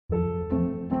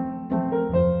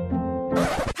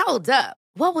Hold up.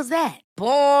 What was that?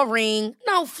 Boring.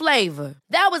 No flavor.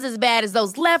 That was as bad as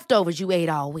those leftovers you ate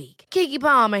all week. Keke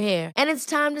Palmer here. And it's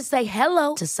time to say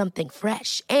hello to something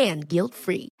fresh and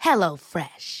guilt-free. Hello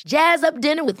Fresh. Jazz up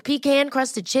dinner with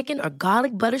pecan-crusted chicken or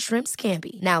garlic butter shrimp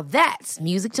scampi. Now that's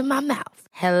music to my mouth.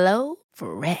 Hello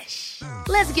Fresh.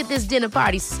 Let's get this dinner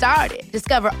party started.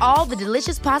 Discover all the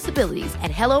delicious possibilities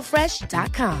at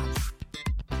hellofresh.com.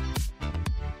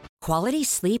 Quality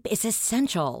sleep is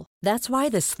essential. That's why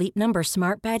the Sleep Number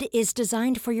Smart Bed is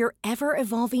designed for your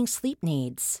ever-evolving sleep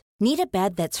needs. Need a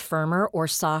bed that's firmer or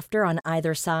softer on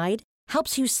either side?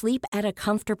 Helps you sleep at a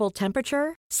comfortable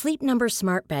temperature? Sleep Number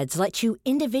Smart Beds let you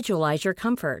individualize your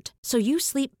comfort, so you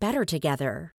sleep better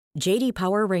together. J.D.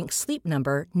 Power ranks Sleep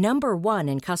Number number 1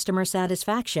 in customer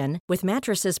satisfaction with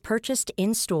mattresses purchased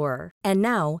in-store. And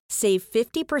now, save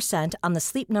 50% on the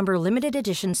Sleep Number Limited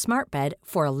Edition Smart Bed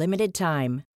for a limited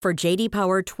time. For J.D.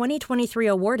 Power 2023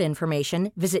 award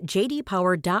information, visit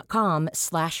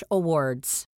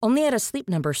jdpower.com/awards. Only at a Sleep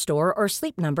Number store or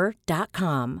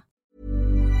sleepnumber.com.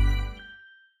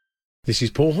 This is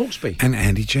Paul Hawksby. And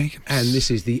Andy Jacobs. And this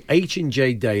is the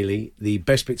H&J Daily, the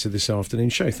best bits of this afternoon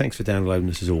show. Thanks for downloading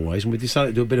us as always. And we decided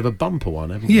to do a bit of a bumper one,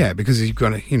 haven't we? Yeah, because you've got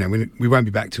to, we won't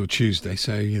be back till Tuesday,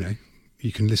 so,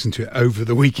 you can listen to it over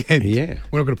the weekend. Yeah.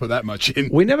 We're not going to put that much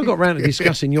in. We never got round to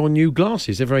discussing your new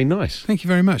glasses. They're very nice. Thank you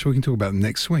very much. We can talk about them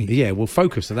next week. Yeah, we'll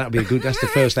focus on that. That's the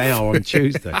first hour on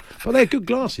Tuesday. But they're good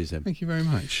glasses, then. Thank you very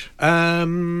much.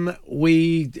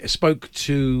 We spoke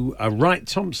to Wright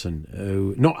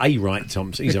Thompson, not a Wright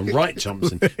Thompson. He's a Wright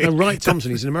Thompson. No, Wright Thompson.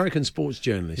 He's an American sports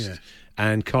journalist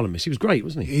and columnist. He was great,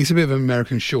 wasn't he? He's a bit of an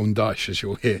American Sean Dyche, as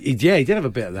you'll hear. He did have a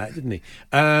bit of that, didn't he?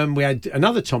 We had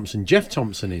another Thompson, Jeff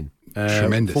Thompson, in.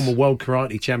 Tremendous. Former World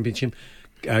Karate champion,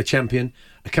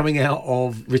 coming out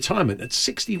of retirement at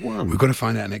 61. We've got to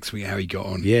find out next week how he got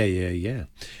on. Yeah.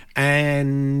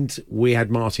 And we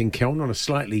had Martin Kelner on a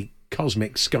slightly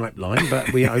cosmic Skype line,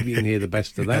 but we hope you can hear the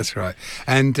best of that. That's right.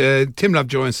 And Tim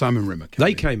Lovejoy and Simon Rimmer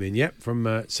came in,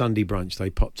 from Sunday Brunch. They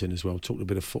popped in as well, talked a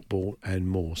bit of football and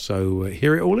more. So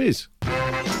here it all is.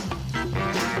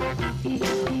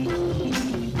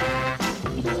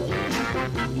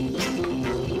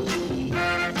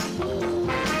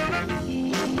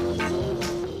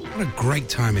 What a great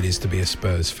time it is to be a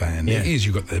Spurs fan. Yeah. It is.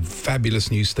 You've got the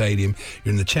fabulous new stadium.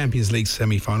 You're in the Champions League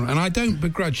semi-final. And I don't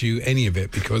begrudge you any of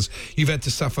it because you've had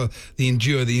to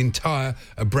endure the entire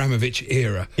Abramovich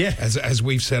era as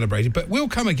we've celebrated. But we'll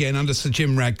come again under Sir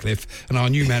Jim Radcliffe and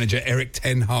our new manager, Eric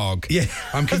Ten Hag. Yeah.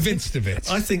 I'm convinced of it.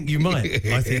 I think you might.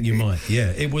 Yeah.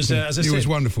 It was, as I said... It was a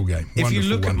wonderful game. If you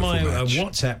look at my match.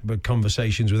 WhatsApp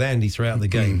converstions with Andy throughout the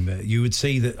game, you would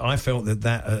see that I felt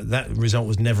that result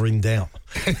was never in doubt.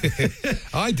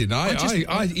 I didn't.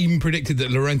 I even predicted that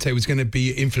Llorente was going to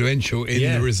be influential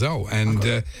in the result.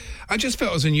 And I just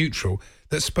felt as a neutral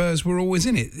that Spurs were always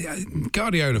in it.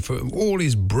 Guardiola, for all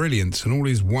his brilliance and all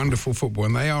his wonderful football,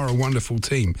 and they are a wonderful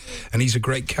team, and he's a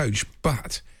great coach,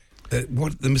 but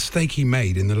what the mistake he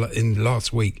made in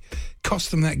last week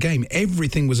cost them that game.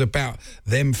 Everything was about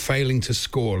them failing to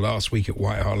score last week at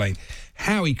White Hart Lane.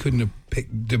 How he couldn't have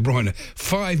picked De Bruyne.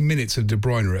 5 minutes of De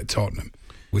Bruyne at Tottenham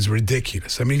was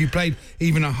ridiculous. I mean, if you played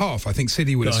even a half, I think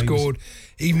City would have scored.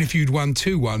 Even if you'd won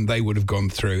 2-1, they would have gone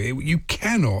through. You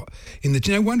cannot.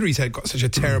 No wonder he's got such a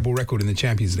terrible record in the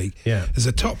Champions League. Yeah. As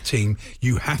a top team,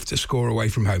 you have to score away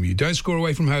from home. You don't score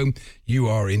away from home, you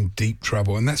are in deep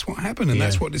trouble. And that's what happened, and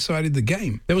that's what decided the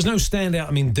game. There was no standout.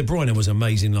 I mean, De Bruyne was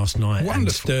amazing last night. Wonderful.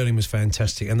 And Sterling was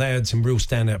fantastic. And they had some real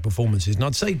standout performances. And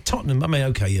I'd say Tottenham,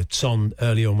 Son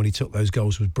early on when he took those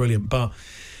goals was brilliant. But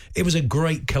it was a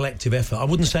great collective effort. I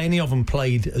wouldn't say any of them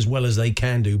played as well as they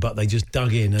can do, but they just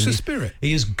dug in. It's a spirit.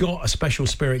 He has got a special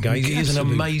spirit going. He is an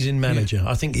amazing manager. Yeah.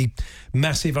 I think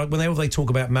massive. Whenever they talk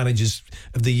about managers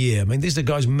of the year, I mean, this is the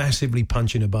guy's massively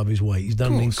punching above his weight. He's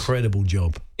done an incredible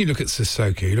job. You look at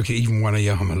Sissoko, you look at even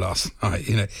Wanyama last night.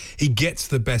 He gets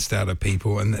the best out of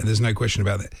people, and there's no question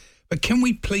about that. But can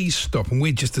we please stop, and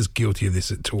we're just as guilty of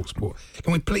this at TalkSport,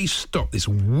 can we please stop this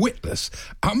witless,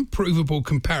 unprovable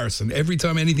comparison every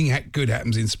time anything good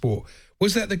happens in sport?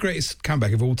 Was that the greatest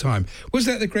comeback of all time? Was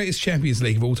that the greatest Champions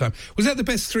League of all time? Was that the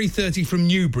best 3:30 from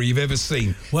Newbury you've ever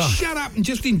seen? Well, shut up and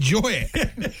just enjoy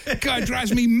it. Guy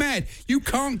drives me mad. You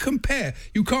can't compare.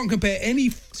 You can't compare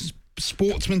any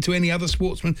sportsman to any other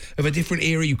sportsman of a different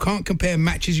era. You can't compare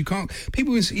matches. You can't.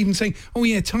 People were even saying, "Oh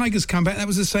yeah, Tigers comeback. That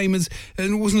was the same as,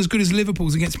 and it wasn't as good as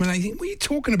Liverpool's against Man United." What are you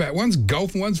talking about? One's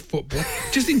golf and one's football.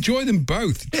 Just enjoy them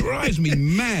both. It drives me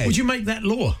mad. Would you make that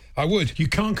law? I would. You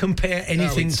can't compare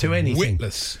anything to anything.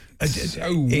 Witless.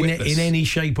 in any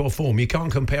shape or form. You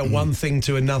can't compare one thing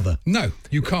to another. No,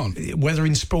 you can't. Whether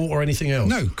in sport or anything else.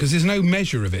 No, because there's no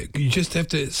measure of it. You just have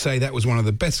to say that was one of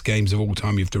the best games of all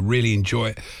time. You have to really enjoy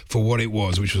it for what it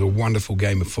was, which was a wonderful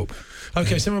game of football.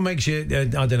 Okay, someone makes you,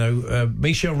 I don't know,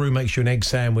 Michel Roux makes you an egg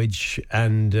sandwich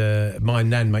and my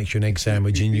nan makes you an egg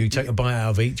sandwich and you take a bite out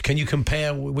of each. Can you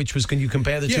compare the two of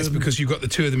them? Yes, because you've got the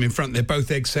two of them in front. They're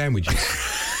both egg sandwiches.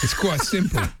 It's quite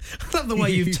simple. I love the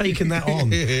way you've taken that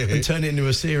on and turned it into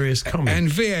a serious comment. And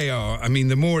VAR, I mean,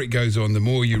 the more it goes on, the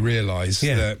more you realise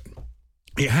that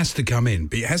it has to come in.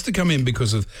 But it has to come in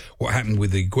because of what happened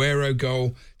with the Aguero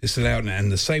goal, disallowed, and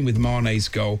the same with Mane's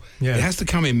goal. Yeah. It has to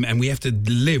come in, and we have to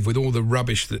live with all the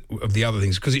rubbish of the other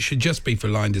things, because it should just be for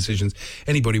line decisions.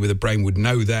 Anybody with a brain would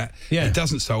know that. Yeah. It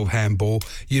doesn't solve handball.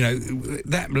 You know,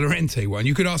 that Llorente one,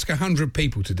 you could ask 100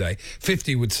 people today.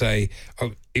 50 would say,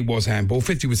 oh, it was handball.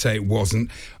 50 would say it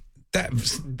wasn't. That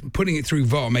putting it through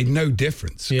VAR made no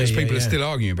difference, because people are still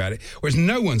arguing about it, whereas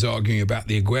no one's arguing about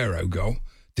the Aguero goal,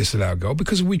 disallowed goal,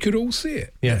 because we could all see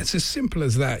it. Yeah. It's as simple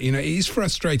as that. You know, it is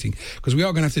frustrating because we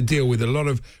are going to have to deal with a lot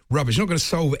of rubbish. It's not going to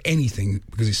solve anything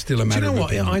because it's still a matter of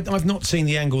opinion. I've not seen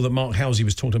the angle that Mark Halsey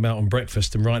was talking about on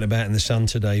Breakfast and writing about in The Sun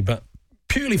today, but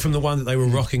purely from the one that they were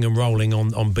rocking and rolling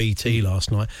on BT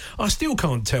last night, I still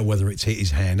can't tell whether it's hit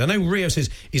his hand. I know Rio says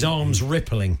his arm's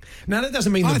rippling. Now, that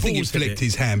doesn't mean I think it flicked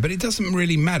his hand, but it doesn't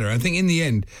really matter. I think in the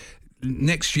end,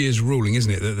 next year's ruling,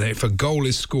 isn't it, that if a goal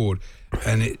is scored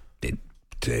and it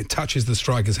touches the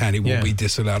striker's hand, it will be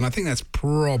disallowed. And I think that's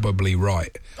probably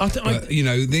right. You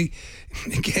know,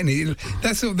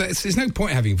 there's no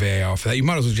point having VAR for that. You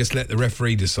might as well just let the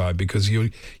referee decide, because you're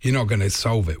not going to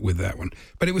solve it with that one.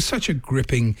 But it was such a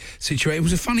gripping situation. It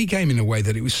was a funny game in a way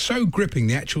that it was so gripping,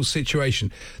 the actual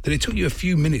situation, that it took you a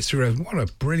few minutes to realize what a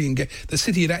brilliant game. The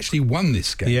City had actually won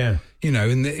this game. Yeah. You know,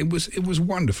 and it was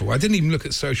wonderful. I didn't even look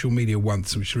at social media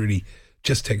once, which really...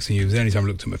 Just texting you. It was the only time I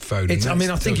looked at my phone. I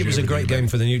think it was a great game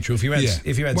for the neutral. If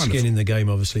you had skin in the game,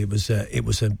 obviously it was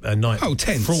a night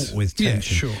tense. Fraught with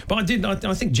tension. Yeah, sure. But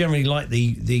I think generally like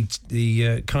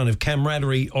the kind of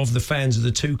camaraderie of the fans of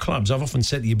the two clubs. I've often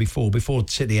said to you before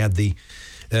City had the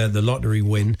lottery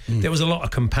win, there was a lot of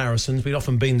comparisons. We'd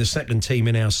often been the second team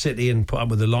in our city and put up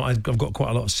with a lot. I've got quite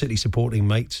a lot of City supporting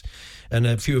mates, and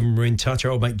a few of them were in touch.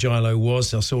 Our old mate Gilo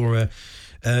was. I saw.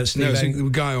 The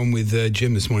guy on with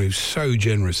Jim this morning was so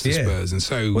generous to Spurs, and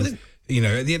so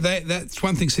that's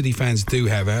one thing City fans do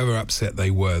have. However upset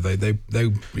they were, they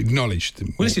acknowledged.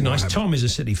 Well, listen, nice. Tom is a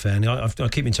City fan. I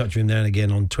keep in touch with him now and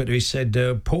again on Twitter. He said,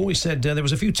 Paul, there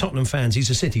was a few Tottenham fans.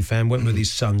 He's a City fan. Went with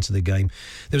his son to the game.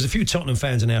 There was a few Tottenham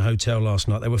fans in our hotel last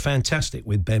night. They were fantastic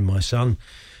with Ben, my son.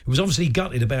 It was obviously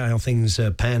gutted about how things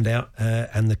panned out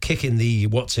and the kick in the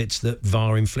what's-its that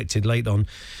VAR inflicted late on.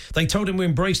 They told him we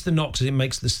embrace the knocks as it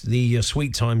makes the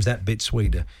sweet times that bit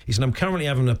sweeter. He said, I'm currently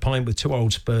having a pint with two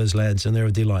old Spurs lads and they're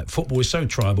a delight. Football is so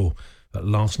tribal, but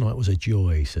last night was a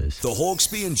joy, he says. The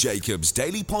Hawksbee and Jacobs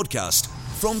Daily Podcast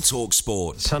from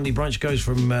TalkSport. Sunday brunch goes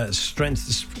from strength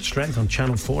to strength on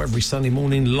Channel 4 every Sunday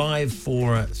morning, live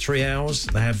for 3 hours.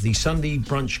 They have the Sunday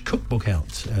brunch cookbook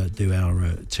out. Do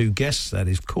our two guests. That,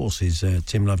 of course, is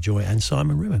Tim Lovejoy and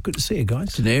Simon Rimmer. Good to see you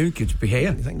guys. Good to be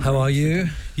here. How are you?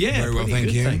 Yeah, very well,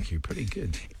 thank you. Thank you. Pretty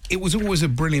good. It was always a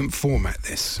brilliant format,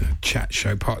 this chat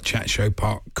show, part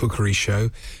cookery show.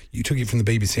 You took it from the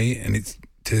BBC and it's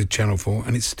to Channel 4,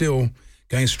 and it's still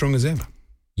going strong as ever.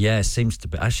 Yeah, it seems to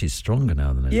be. Actually, it's stronger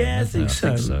now than ever. Yeah, I think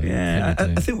so. Yeah,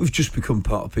 I think we've just become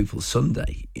part of people's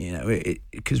Sunday, you know,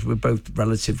 because we're both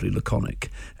relatively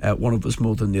laconic, one of us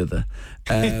more than the other.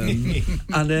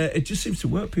 And it just seems to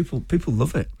work. People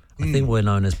love it. I think we're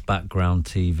known as background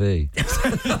TV.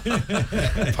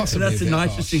 Possibly that's the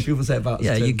nicest thing people say about us.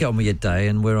 Yeah, you get on with your day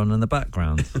and we're on in the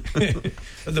background.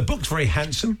 The book's very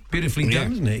handsome, beautifully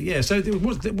done, isn't it? Yeah, so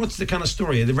what's the kind of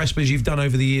story? The recipes you've done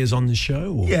over the years on the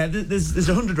show? Or? Yeah, there's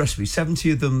 100 recipes. 70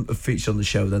 of them have featured on the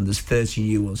show, then there's 30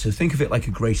 new ones. So think of it like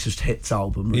a greatest hits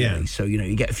album, really. Yeah. So,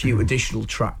 you get a few additional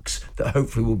tracks that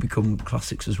hopefully will become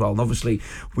classics as well. And obviously,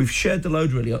 we've shared the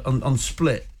load, really, on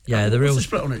Split. Yeah, the real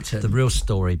split on it, Tim? The real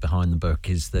story behind the book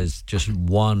is there's just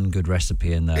one good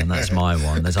recipe in there, and that's my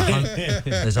one. There's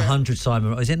 100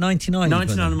 Simon. Is it 99?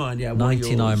 99 of mine, yeah.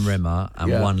 99 Rimmer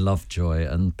and one Lovejoy,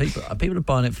 and people are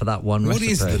buying it for that one recipe.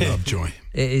 What is the Lovejoy?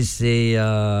 It is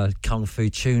the Kung Fu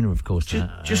tuna, of course.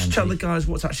 Just tell the guys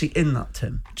what's actually in that,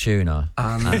 Tim. Tuna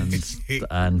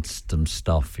and some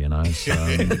stuff, So,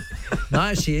 no,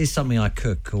 actually, it is something I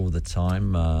cook all the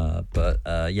time.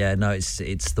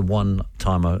 It's the one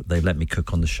time they let me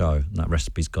cook on the show, and that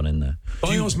recipe's gone in there.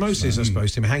 By osmosis, I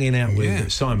suppose, Tim, hanging out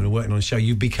with Simon and working on the show,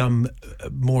 you've become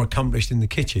more accomplished in the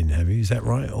kitchen, have you? Is that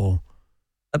right, or...?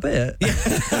 A bit.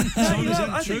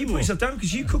 I think you put yourself down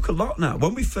because you cook a lot now.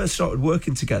 When we first started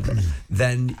working together,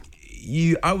 then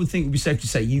I would think it'd be safe to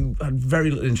say you had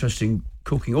very little interest in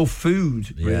cooking or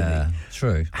food, really. Yeah,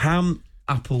 true. Ham,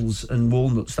 apples and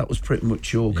walnuts, that was pretty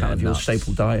much your kind of your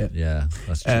staple diet. Yeah,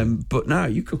 that's true. But now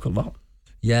you cook a lot.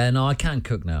 Yeah, no, I can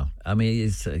cook now. I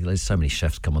mean, there's so many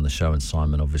chefs come on the show, and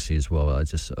Simon obviously as well. I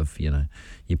just sort of,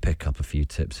 you pick up a few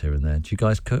tips here and there. Do you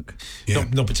guys cook? Yeah.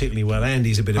 Not particularly well.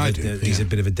 Andy's a bit of he's a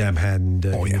bit of a dab hand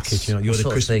in the kitchen. What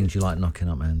sort of thing do you like knocking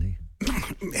up, Andy?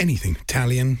 Anything.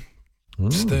 Italian,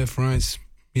 stir fries,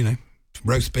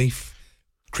 roast beef,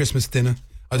 Christmas dinner.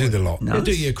 I do the lot. Nice. You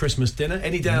do your Christmas dinner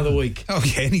any day of the week. Oh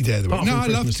yeah, any day of the week. No, I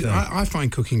love Day. I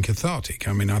find cooking cathartic.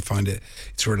 I mean, I find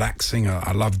it's relaxing.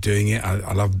 I love doing it.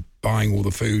 I love buying all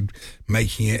the food,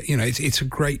 making it. It's a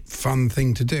great fun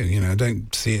thing to do. I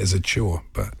don't see it as a chore,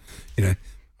 but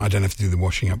I don't have to do the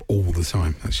washing up all the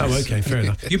time. Okay, fair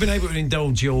enough. You've been able to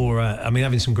indulge your,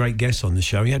 having some great guests on the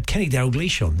show. You had Kenny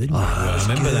Dalglish on, didn't you? I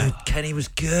remember that. Kenny was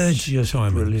good.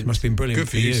 Simon. Brilliant. It must have been brilliant good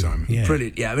for you, Simon. Yeah.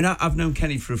 Brilliant. Yeah, I mean, I've known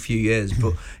Kenny for a few years,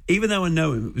 but even though I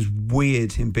know him, it was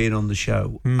weird him being on the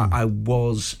show. I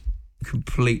was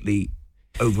completely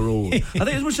overawed. I think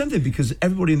it was much something because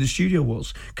everybody in the studio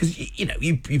was. Because,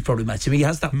 you've probably met him. He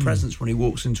has that presence when he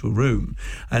walks into a room.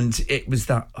 And it was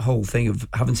that whole thing of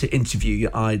having to interview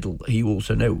your idol. He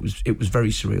also know it was very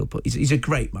surreal, but he's a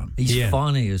great man. He's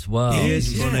funny as well.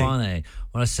 He's funny.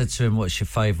 When I said to him, what's your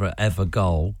favourite ever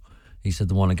goal? He said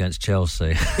the one against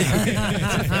Chelsea.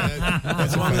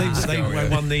 That's one they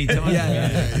won the title.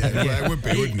 It would be,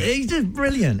 wouldn't it? He's just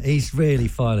brilliant. He's really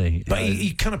funny. But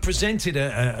he kind of presented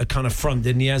a kind of front,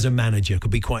 didn't he, as a manager?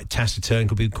 Could be quite taciturn,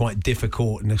 could be quite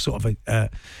difficult, and a sort of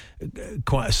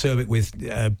quite acerbic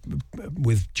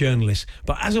with journalists.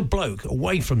 But as a bloke,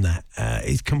 away from that,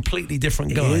 he's completely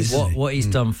different guy. What he's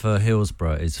done for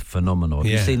Hillsborough is phenomenal. Have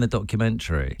you seen the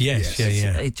documentary? Yes.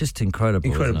 It's just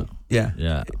incredible. Isn't it?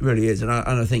 Yeah, it really is, and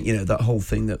I think that whole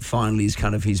thing that finally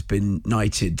he's been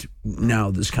knighted. Now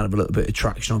there's kind of a little bit of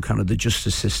traction on kind of the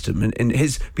justice system and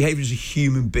his behaviour as a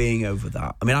human being over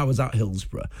that. I mean, I was at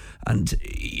Hillsborough, and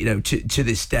to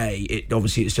this day, it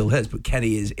still hurts. But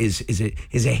Kenny is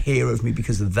a hero of me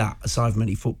because of that. Aside from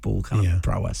any football kind of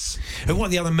prowess. And what are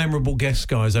the other memorable guest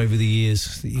guys over the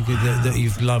years that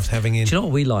you've loved having in? Do you know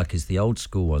what we like is the old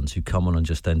school ones who come on and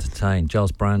just entertain.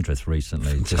 Giles Brandreth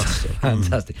recently, just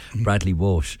fantastic. Bradley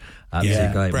Walsh,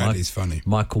 absolutely great. Bradley's funny.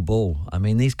 Michael Ball. I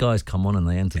mean, these guys come on and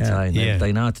they entertain.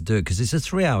 They know how to do it because it's a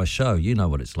 3-hour show. You know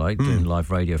what it's like doing live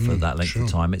radio for that length of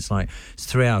time. It's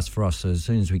 3 hours for us. So as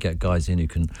soon as we get guys in who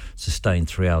can sustain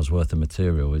 3 hours worth of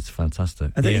material, it's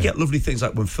fantastic. And then you get lovely things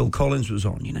like when Phil Collins was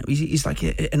on. He's like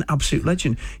an absolute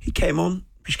legend. He came on.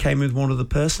 Just came with one other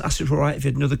person, asked if it was all right if he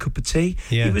had another cup of tea.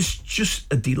 Yeah. He was just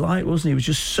a delight, wasn't he? He was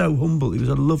just so humble. He was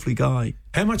a lovely guy.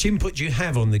 How much input do you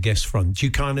have on the guest front? Do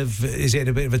you is it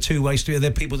a bit of a two-way street? Are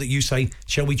there people that you say,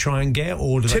 shall we try and get?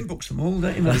 Or Tim books them all,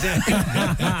 don't you, man?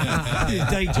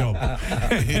 Day job.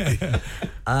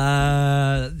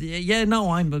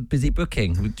 I'm busy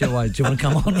booking. Do you want to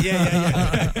come on?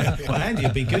 Yeah. Well, Andy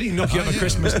would be good. He can knock you up a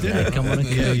Christmas dinner. Come on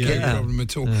and no problem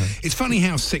at all. It's funny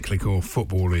how cyclical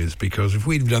football is, because if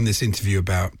we'd done this interview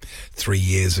about 3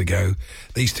 years ago,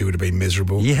 these two would have been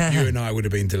miserable. Yeah. You and I would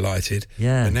have been delighted.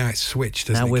 Yeah. But now it's switched,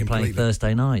 now we're playing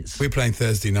Thursday nights. We're playing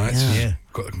Thursday nights. Yeah.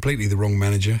 Got completely the wrong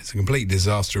manager. It's a complete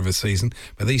disaster of a season.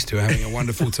 But these two are having a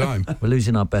wonderful time. We're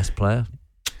losing our best player.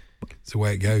 It's the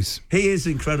way it goes. He is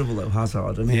incredible, though,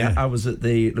 Hazard. I mean, I was at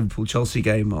the Liverpool-Chelsea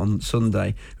game on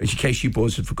Sunday, which, in case you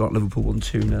boys had forgotten, Liverpool won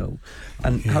 2-0.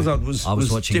 And Hazard was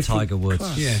watching Tiger Woods.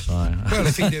 Class. Yeah. So. Well,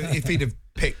 if he'd have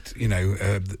picked,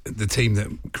 the team that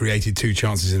created 2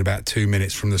 chances in about 2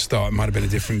 minutes from the start, it might have been a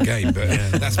different game. But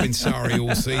that's been Sarri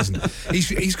all season.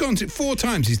 He's gone to 4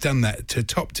 times. He's done that to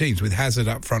top teams with Hazard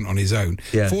up front on his own.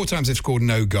 Yeah. 4 times they've scored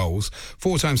no goals.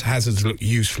 4 times Hazard's looked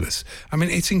useless. I mean,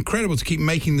 it's incredible to keep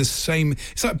making the same.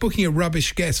 It's like booking a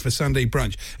rubbish guest for Sunday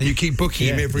brunch, and you keep booking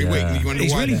him every week. And you wonder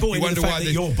he's why. Really you wonder why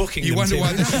you're booking. You wonder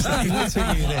why.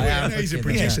 He's a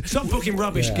producer. Stop booking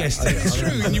rubbish guests. It's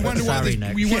true, and you wonder why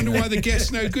the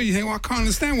guest's no good. You think, well, I can't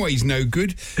understand why he's no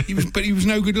good. He was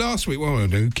no good last week. Well,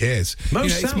 who cares?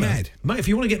 It's mad. Mate, if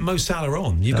you want to get Mo Salah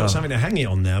on, you've got something to hang it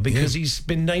on now, because he's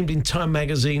been named in Time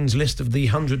Magazine's list of the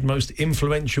 100 most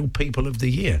influential people of the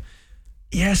year.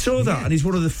 Yeah, I saw that, and he's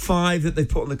one of the 5 that they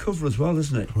put on the cover as well,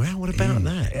 isn't it? Well, what about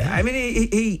that? Yeah. I mean,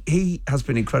 he has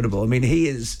been incredible. I mean, he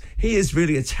is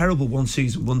really a terrible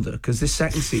one-season wonder, because this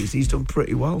second season he's done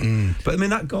pretty well. But I mean,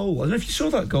 that goal, I don't know if you saw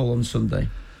that goal on Sunday.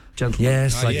 gentlemen.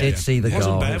 Yes, I did see the Wasn't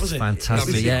goal. bad, It was was it?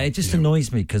 fantastic. Lovely Yeah, goal. it just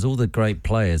annoys me because all the great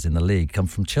players in the league come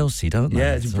from Chelsea, don't they?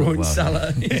 Yeah, it's Bruyne,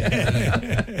 Salah.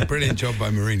 Brilliant job by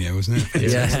Mourinho, wasn't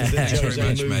it? Yeah. Thanks very Jose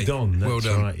much, moved mate. on. That's Well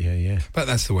done. right, yeah. But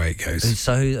that's the way it goes.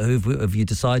 So, have you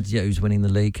decided yet who's winning the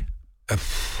league? I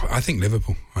think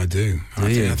Liverpool. I do.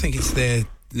 I think it's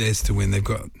theirs to win. They've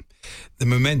got the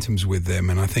momentum's with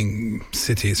them, and I think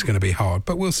City, it's going to be hard.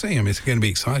 But we'll see. I mean, it's going to be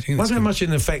exciting. Wasn't there much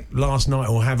an effect last night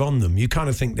will have on them? You kind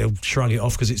of think they'll shrug it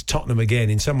off because it's Tottenham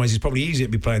again. In some ways, it's probably easier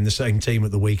to be playing the same team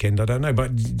at the weekend. I don't know. But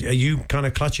are you kind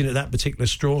of clutching at that particular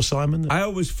straw, Simon? I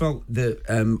always felt that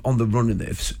on the run of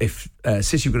it, if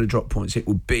City were going to drop points, it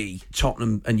would be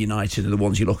Tottenham and United are the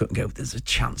ones you look at and go, there's a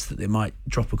chance that they might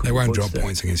drop a couple They won't of drop there.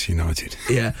 points against United.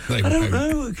 Yeah. They I don't won't.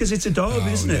 know, because it's a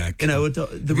derby, isn't yeah, it? You know, the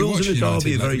Have you rules of watched a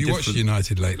derby United are very Have you different. watched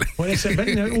United lately? Well, except,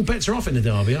 but, all bets are off in the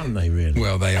derby, aren't they, really?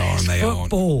 Well, they are and they aren't.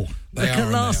 Football. They Look are at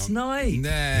and last they aren't.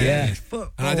 night. Yeah.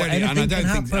 Football.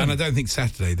 And I don't think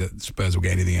Saturday that Spurs will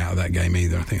get anything out of that game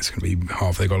either. I think it's going to be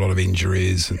half. They've got a lot of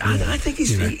injuries. And, I think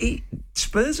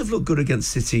Spurs have looked good against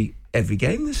City every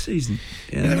game this season.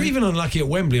 You know? They were even unlucky at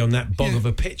Wembley on that bog of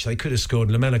a pitch. They could have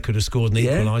scored. Lamela could have scored and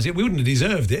equalised it. We wouldn't have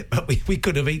deserved it, but we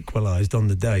could have equalised on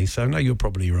the day. So, no, you're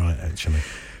probably right, actually.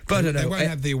 But I don't know. They won't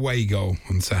have the away goal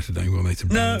on Saturday, will they? To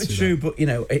No, balance it's it true, up?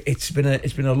 but it's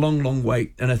been a long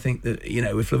wait, and I think that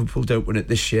if Liverpool don't win it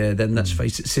this year, then let's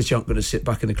face it, City aren't going to sit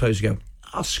back in the close and go,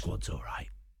 our squad's all right.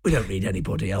 We don't need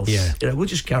anybody else. Yeah. We'll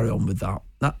just carry on with that.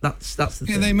 That's the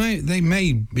thing. They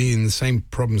may be in the same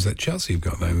problems that Chelsea have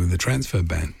got though with the transfer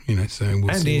ban. So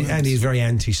we'll see. And he's very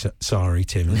anti-Sarri,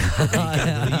 Tim.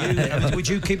 Would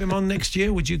you keep him on next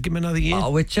year? Would you give him another year?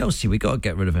 Oh, with Chelsea, we got to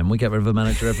get rid of him. We get rid of a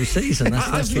manager every season.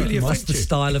 That's really the affect you.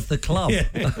 style of the club. Yeah.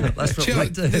 That's what we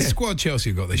do. The squad Chelsea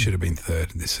have got, they should have been third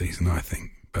this season, I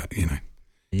think. But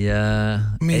Yeah,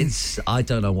 I mean- I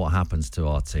don't know what happens to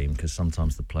our team because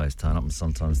sometimes the players turn up and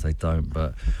sometimes they don't.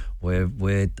 But we're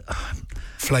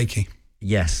flaky.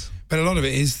 yes. But a lot of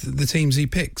it is the teams he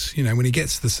picks. When he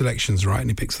gets the selections right and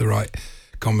he picks the right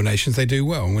combinations, they do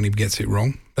well. And when he gets it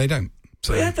wrong, they don't.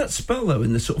 So We had that spell though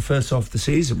in the sort of first half of the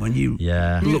season when you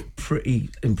looked pretty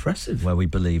impressive. Where we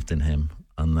believed in him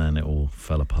and then it all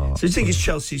fell apart. So do you think it's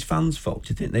Chelsea's fans' fault? Do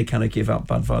you think they kind of give out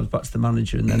bad vibes back to the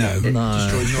manager and then No. it No.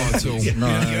 destroys not at all. You're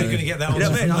going to get that on You know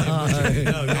the what I mean?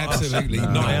 No, not Absolutely us.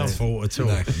 not. Not our fault at all.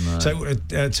 No.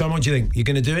 So, Tom, what do you think? You're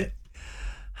going to do it?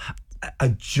 I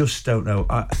just don't know.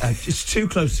 It's too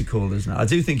close to call, isn't it? I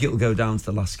do think it'll go down to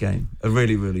the last game. I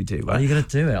really, really do. Are you going to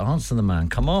do it? Answer the man.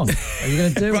 Come on. Are you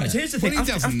going to do Right, it? here's the thing. Well,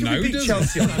 he doesn't know, we beat does he?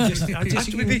 Chelsea,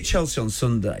 after we beat Chelsea on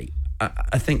Sunday,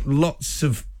 I think lots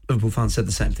of Liverpool fans said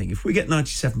the same thing. If we get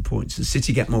 97 points and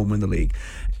City get more and win the league,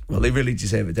 well, they really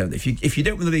deserve it, don't they? If you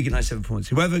don't win the league at 97 points,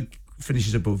 whoever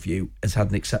finishes above you has had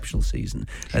an exceptional season,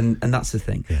 and that's the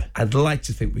thing. Yeah. I'd like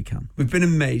to think we can. We've been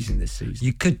amazing this season.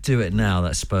 You could do it now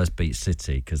that Spurs beat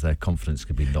City because their confidence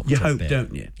could be knocked You a hope, bit.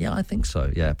 don't you? Yeah, I think so.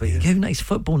 Yeah, but who knows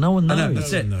football? No one knows. I know,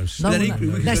 that's it. No one No knows. Then one equally, we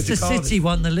knows. could go Leicester to Cardiff. City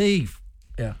won the league.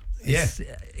 Yeah. Yeah.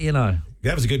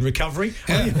 That was a good recovery.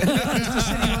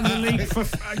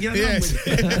 Yes.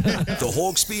 The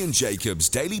Hawksby and Jacobs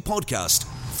Daily Podcast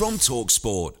from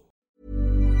TalkSport.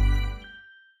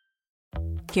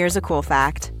 Here's a cool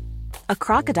fact. A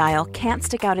crocodile can't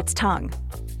stick out its tongue.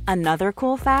 Another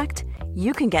cool fact,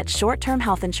 you can get short-term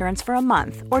health insurance for a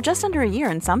month or just under a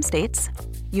year in some states.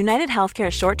 United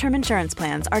Healthcare short-term insurance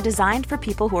plans are designed for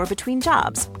people who are between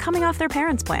jobs, coming off their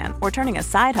parents' plan, or turning a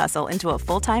side hustle into a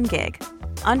full-time gig.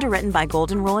 Underwritten by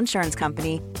Golden Rule Insurance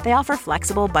Company, they offer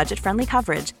flexible, budget-friendly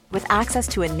coverage with access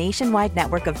to a nationwide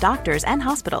network of doctors and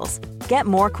hospitals. Get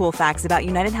more cool facts about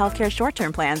United Healthcare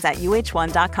short-term plans at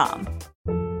uh1.com.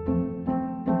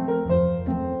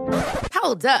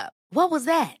 Hold up. What was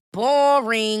that?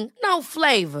 Boring. No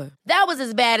flavor. That was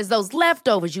as bad as those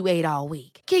leftovers you ate all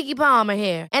week. Keke Palmer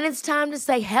here, and it's time to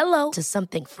say hello to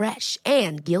something fresh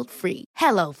and guilt-free.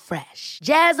 Hello Fresh.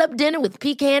 Jazz up dinner with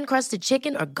pecan-crusted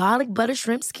chicken or garlic butter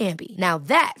shrimp scampi. Now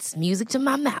that's music to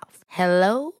my mouth.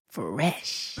 Hello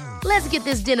Fresh. Let's get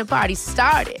this dinner party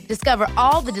started. Discover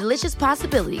all the delicious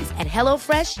possibilities at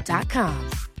hellofresh.com.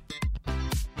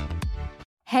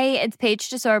 Hey, it's Paige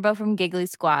DeSorbo from Giggly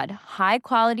Squad. High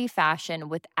quality fashion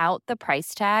without the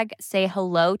price tag. Say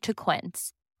hello to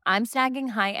Quince. I'm snagging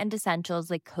high-end essentials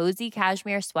like cozy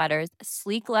cashmere sweaters,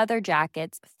 sleek leather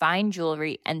jackets, fine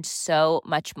jewelry, and so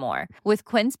much more. With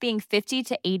Quince being 50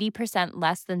 to 80%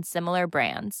 less than similar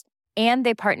brands. And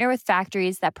they partner with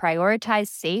factories that prioritize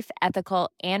safe, ethical,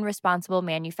 and responsible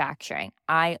manufacturing.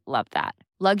 I love that.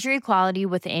 Luxury quality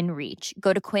within reach.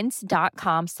 Go to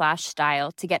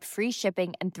quince.com/style to get free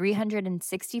shipping and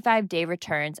 365-day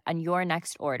returns on your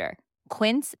next order.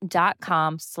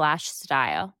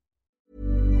 quince.com/style.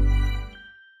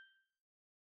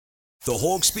 The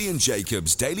Hawksbee and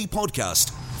Jacobs Daily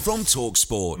Podcast from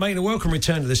TalkSport. Made a welcome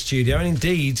return to the studio and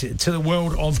indeed to the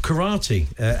world of karate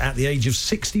at the age of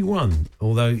 61,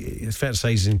 although it's fair to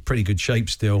say he's in pretty good shape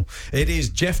still. It is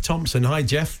Jeff Thompson. Hi,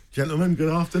 Jeff. Gentlemen,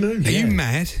 good afternoon. Are you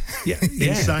mad? Yeah.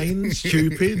 Insane,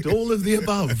 stupid, all of the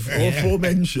above, all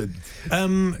aforementioned.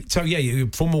 You're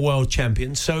a former world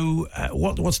champion. So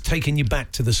what's taken you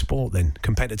back to the sport then,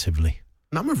 competitively?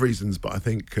 A number of reasons, but I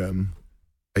think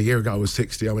a year ago I was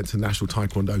 60. I went to the National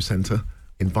Taekwondo Centre,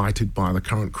 invited by the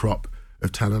current crop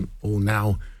of talent, all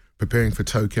now preparing for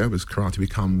Tokyo as karate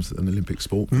becomes an Olympic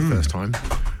sport for the first time.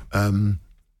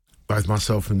 Both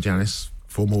myself and Janice,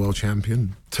 former world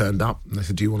champion, turned up and they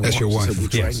said, "Do you want to watch?" That's your wife? I said, "We'll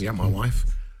train." Yes. Yeah, my wife.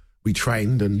 We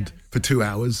trained and for 2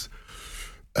 hours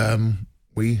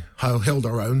we held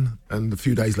our own, and a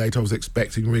few days later I was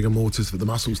expecting rigor mortis for the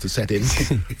muscles to set in.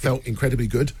 Felt incredibly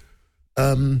good.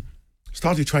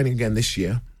 Started training again this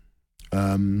year,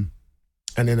 and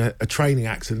in a training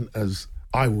accident, as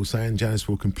I will say, and Janice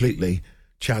will completely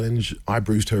challenge, I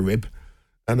bruised her rib,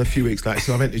 and a few weeks later,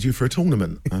 so I've entered you for a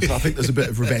tournament. So I think there's a bit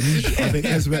of revenge. I think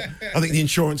the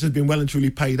insurance has been well and truly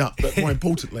paid up, but more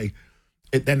importantly,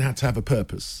 it then had to have a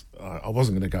purpose. I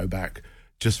wasn't going to go back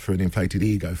just for an inflated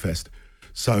ego fest.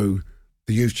 So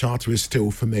the Youth Charter is still,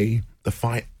 for me, the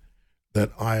fight that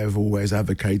I have always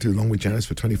advocated, along with Janice,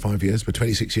 for 25 years, for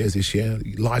 26 years this year.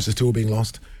 Lives are still being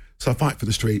lost. So Fight for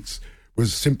the Streets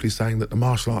was simply saying that the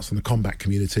martial arts and the combat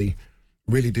community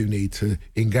really do need to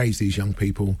engage these young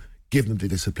people, give them the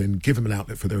discipline, give them an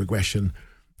outlet for their aggression,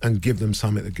 and give them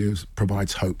something that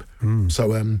provides hope.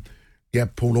 So,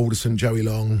 Paul Alderson, Joey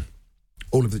Long,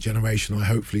 all of the generation I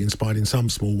hopefully inspired in some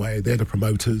small way. They're the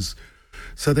promoters.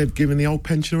 So they've given the old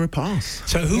pensioner a pass.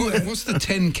 So what's the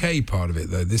 10K part of it,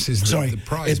 though? This is the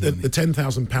prize money. The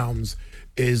 £10,000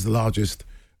 is the largest,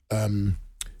 I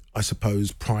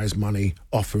suppose, prize money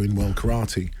offer in world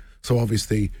karate. So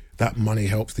obviously that money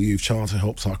helps the Youth Charter,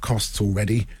 helps our costs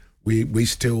already. We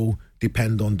still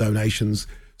depend on donations.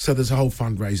 So there's a whole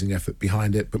fundraising effort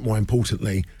behind it. But more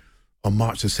importantly, on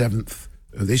March the 7th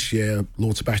of this year,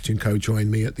 Lord Sebastian Coe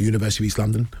joined me at the University of East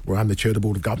London, where I'm the chair of the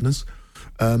Board of Governors.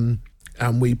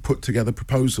 And we put together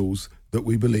proposals that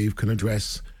we believe can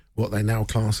address what they now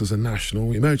class as a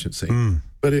national emergency.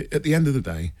 But at the end of the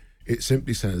day, it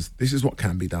simply says, this is what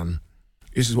can be done,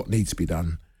 this is what needs to be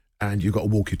done, and you've got to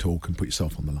walk your talk and put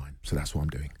yourself on the line. So that's what I'm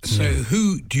doing. So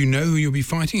do you know who you'll be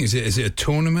fighting? Is it a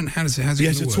tournament? How's it Yeah,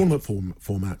 it's a work? tournament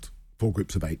format, 4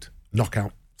 groups of 8,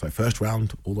 knockout. So first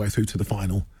round all the way through to the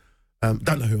final.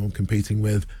 Don't know who I'm competing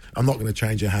with. I'm not going to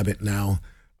change a habit now.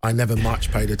 I never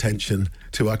much paid attention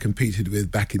to who I competed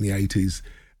with back in the 80s,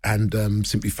 and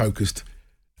simply focused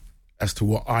as to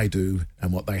what I do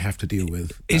and what they have to deal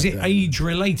with. Is it age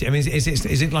related? I mean, is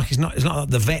it like it's not like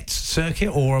the vets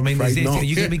circuit, or I mean, are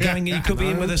you going to be going? You could be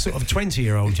in with a sort of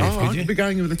 20-year-old, Jeff. I could be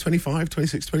going in with a 25,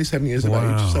 26, 27 years of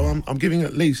age. So I'm giving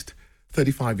at least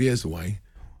 35 years away.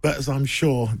 But as I'm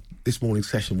sure this morning's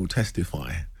session will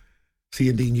testify,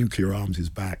 C&D Nuclear Arms is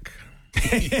back.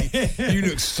 You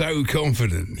look so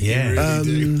confident. Yeah. You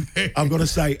really do. I've got to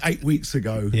say, 8 weeks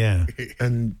ago,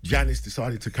 and Janice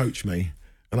decided to coach me,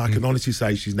 and I can honestly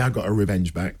say she's now got her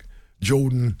revenge back.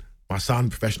 Jordan, my son,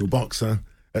 professional boxer,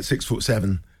 at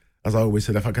 6'7", as I always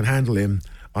said, if I can handle him,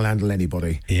 I'll handle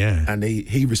anybody. Yeah. And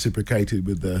he reciprocated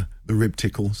with the rib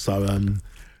tickle. So,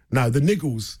 no, the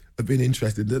niggles have been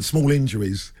interested. The small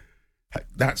injuries,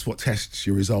 that's what tests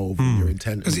your resolve and your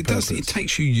intent. Because it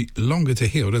takes you longer to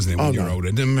heal, doesn't it, when you're older?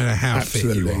 It doesn't matter how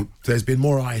fit you are. There's been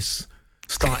more ice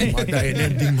starting my day and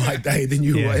ending my day than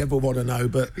you ever want to know.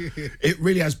 But it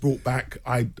really has brought back,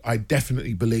 I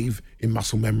definitely believe in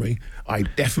muscle memory. I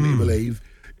definitely believe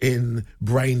in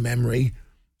brain memory.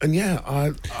 And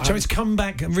so it's come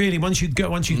back really once you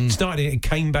started it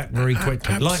came back very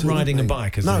quickly, like riding a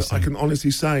bike. As they say. I can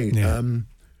honestly say,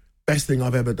 best thing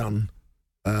I've ever done.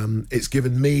 It's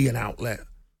given me an outlet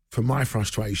for my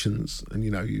frustrations, and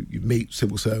you meet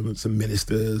civil servants and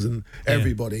ministers and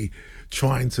everybody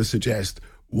trying to suggest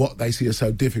what they see as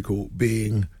so difficult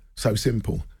being so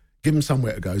simple. Give them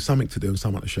somewhere to go, something to do, and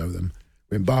someone to show them.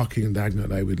 We're embarking in Dagenham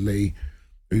today with Lee,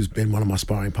 who's been one of my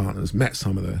sparring partners. Met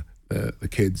some of the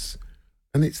kids,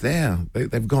 and it's there.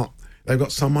 They've got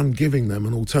someone giving them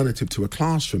an alternative to a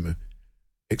classroom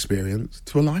experience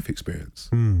to a life experience.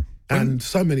 And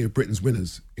so many of Britain's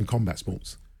winners in combat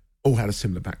sports all had a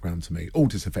similar background to me, all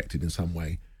disaffected in some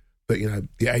way. But,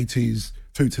 the 80s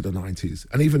through to the 90s,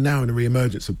 and even now in the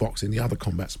re-emergence of boxing, the other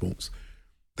combat sports,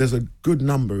 there's a good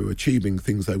number who are achieving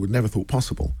things they would never thought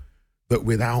possible, but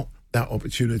without that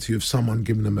opportunity of someone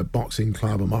giving them a boxing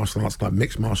club, a martial arts club,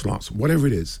 mixed martial arts, whatever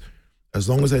it is, as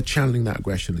long as they're channeling that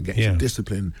aggression and getting some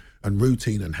discipline and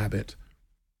routine and habit,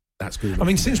 that's good. I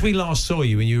mean, since we last saw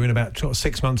you, and you were in about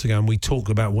 6 months ago, and we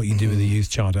talked about what you do with the youth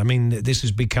charter, I mean, this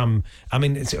has become, I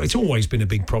mean, it's always been a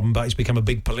big problem, but it's become a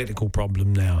big political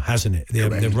problem now, hasn't it?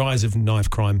 The rise of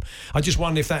knife crime. I just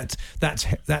wonder if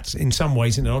that's in some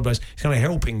ways, in an odd place, it's kind of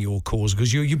helping your cause,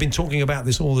 because you've been talking about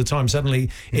this all the time. Suddenly,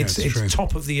 it's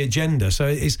top of the agenda. So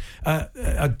is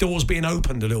doors being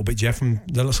opened a little bit, Jeff, from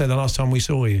the last time we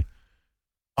saw you?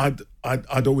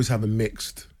 I'd always have a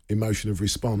mixed emotion of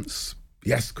response.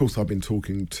 Yes, of course, I've been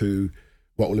talking to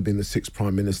what will have been the 6th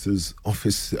Prime Minister's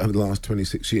office over the last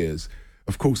 26 years.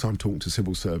 Of course, I'm talking to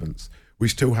civil servants. We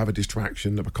still have a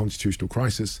distraction of a constitutional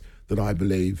crisis that I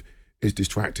believe is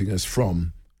distracting us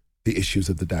from the issues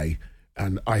of the day.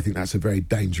 And I think that's a very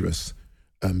dangerous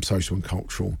social and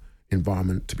cultural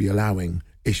environment to be allowing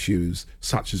issues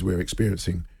such as we're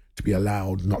experiencing to be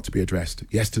allowed not to be addressed.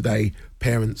 Yesterday,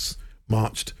 parents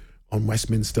marched on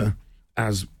Westminster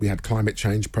as we had climate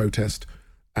change protest,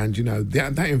 and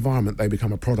that environment they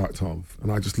become a product of.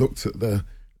 And I just looked at the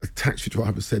taxi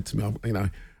driver, said to me,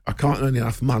 I can't earn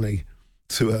enough money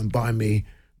to buy me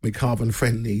carbon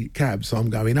friendly cab, so I'm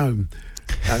going home.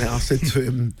 And I said to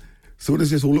him, so what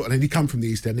does this all look? And he'd come from the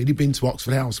East End, and he'd been to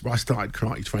Oxford House, where I started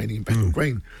karate training in Bethnal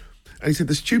Green. And he said,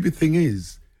 the stupid thing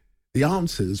is, the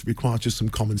answers require just some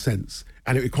common sense,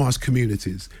 and it requires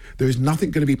communities. There is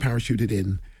nothing going to be parachuted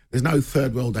in. There's no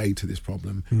third world aid to this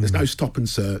problem. There's no stop and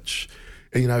search.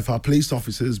 And, if our police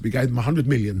officers, we gave them 100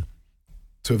 million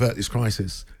to avert this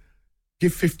crisis,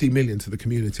 give 50 million to the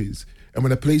communities. And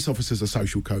when a police officer's a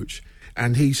social coach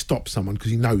and he stops someone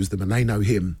because he knows them and they know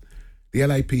him, the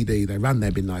LAPD, they ran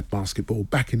their midnight basketball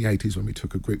back in the 80s when we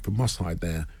took a group from Moss Hyde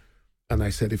there. And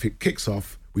they said, if it kicks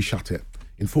off, we shut it.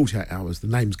 In 48 hours, the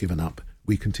name's given up,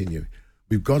 we continue.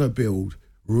 We've got to build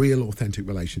real, authentic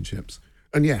relationships.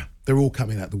 And they're all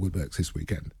coming out the woodworks this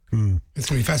weekend. It's going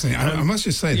to be fascinating. I must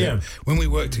just say that when we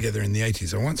worked together in the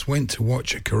 80s, I once went to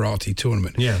watch a karate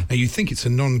tournament. Now, you think it's a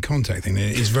non-contact thing.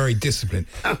 It is very disciplined.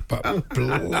 But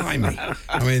blimey.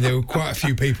 I mean, there were quite a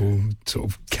few people sort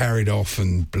of carried off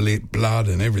and blood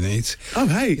and everything.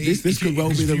 This could well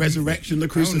be the resurrection, the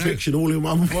crucifixion, all in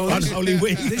one unholy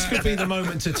week. This could be the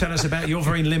moment to tell us about your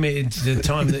very limited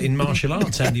time in martial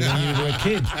arts, Andy, when you were a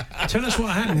kid. Tell us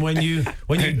what happened when you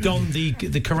donned the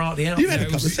karate outfit. You had a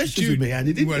couple of sessions with me,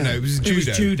 Andy, didn't you? No, it was judo. It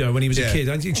was judo when he was a kid.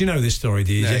 Did you know this story,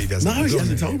 do you? No, he doesn't. No, he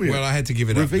hasn't told me. Well, I had to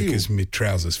give it up because my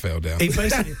trousers fell down. He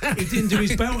didn't do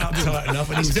his belt up tight enough,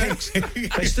 and his kecks,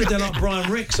 they stood there like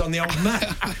Brian Ricks on the old mat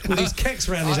with his kecks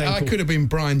around his ankle. I could have been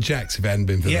Brian Jacks if it hadn't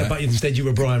been for that. Yeah, but instead you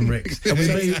were Brian Ricks. And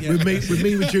with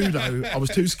me with judo, I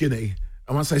was too skinny.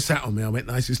 And once they sat on me, I went,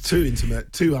 no, this is too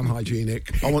intimate, too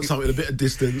unhygienic. I want something with a bit of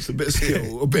distance, a bit of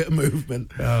skill, a bit of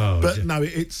movement. No,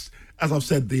 it's, as I've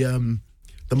said, the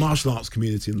martial arts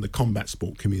community and the combat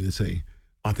sport community,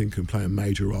 I think, can play a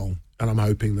major role. And I'm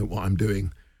hoping that what I'm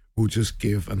doing will just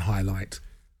give and highlight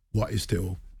what is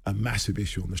still a massive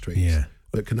issue on the streets.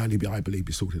 But can only be, I believe,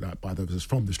 be sorted out by those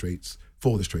from the streets,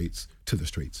 for the streets, to the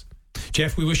streets.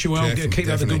 Jeff, we wish you well. Keep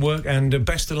up the good work, and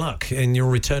best of luck in your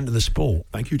return to the sport.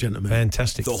 Thank you, gentlemen.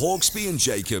 Fantastic. The Hawksbee and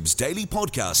Jacobs Daily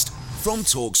Podcast from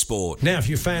TalkSport. Now, if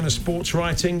you're a fan of sports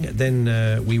writing,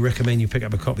 then we recommend you pick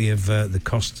up a copy of The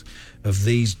Cost of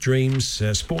These Dreams.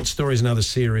 Sports Stories and Other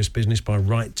Serious Business by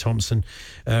Wright Thompson.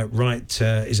 Wright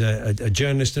is a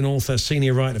journalist and author,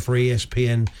 senior writer for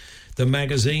ESPN, the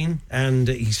magazine, and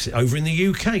he's over in the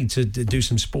UK to do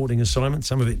some sporting assignments,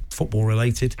 some of it football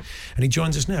related, and he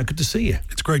joins us now. Good to see you.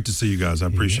 It's great to see you guys. I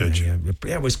appreciate you.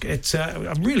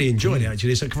 I really enjoyed it,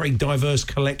 actually. It's a very diverse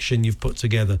collection you've put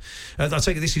together. I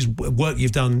take it this is work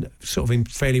you've done sort of in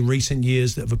fairly recent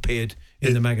years that have appeared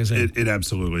in the magazine. It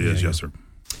absolutely is, yes, sir.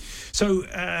 So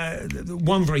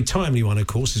one very timely one, of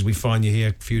course, as we find you here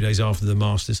a few days after the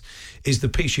Masters, is the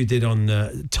piece you did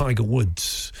on Tiger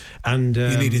Woods. And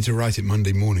you needed to write it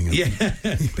Monday morning.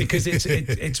 Because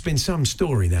it's been some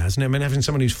story now, hasn't it? I mean, having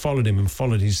someone who's followed him and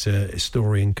followed his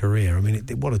story and career, I mean,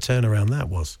 what a turnaround that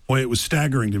was. Well, it was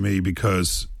staggering to me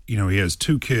because, he has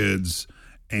 2 kids,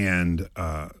 and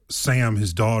Sam,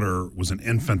 his daughter, was an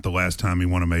infant the last time he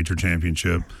won a major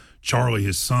championship. Charlie,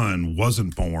 his son,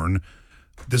 wasn't born.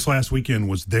 This last weekend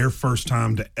was their first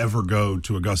time to ever go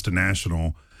to Augusta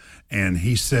National, and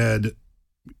he said,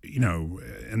 in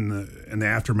the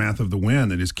aftermath of the win,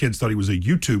 that his kids thought he was a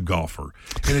YouTube golfer,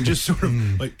 and it just sort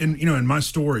of like, in my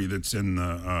story that's in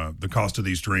the Cost of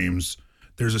These Dreams,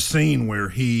 there's a scene where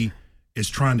he is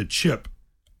trying to chip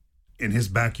in his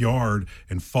backyard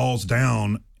and falls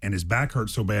down, and his back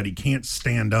hurts so bad he can't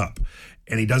stand up.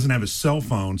 and he doesn't have his cell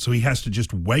phone, so he has to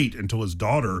just wait until his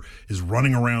daughter is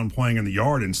running around playing in the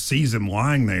yard and sees him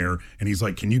lying there, and he's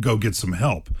like, can you go get some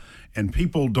help? And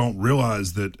people don't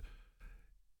realize that,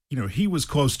 he was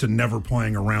close to never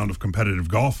playing a round of competitive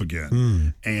golf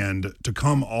again. And to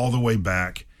come all the way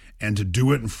back and to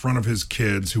do it in front of his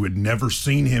kids who had never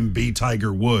seen him be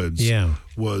Tiger Woods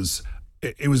was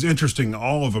interesting.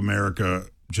 All of America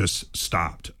just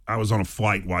stopped. I was on a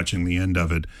flight watching the end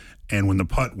of it. And when the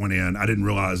putt went in, I didn't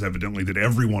realize evidently that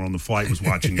everyone on the flight was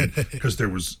watching it because there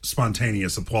was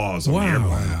spontaneous applause on the airplane.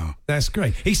 Wow, that's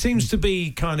great. He seems to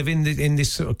be kind of in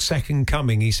this sort of second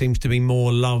coming. He seems to be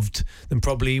more loved than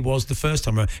probably he was the first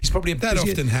time around. He's probably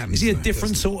happens. Is he a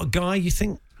different sort of guy, you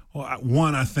think? Well,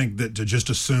 one, I think that to just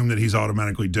assume that he's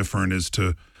automatically different is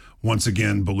to once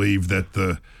again believe that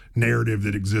the narrative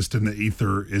that exists in the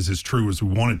ether is as true as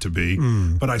we want it to be.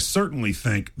 But I certainly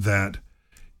think that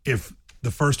if the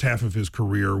first half of his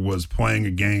career was playing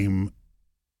a game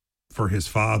for his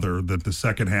father, that the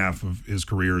second half of his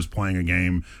career is playing a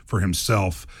game for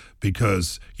himself,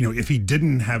 because, if he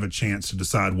didn't have a chance to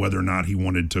decide whether or not he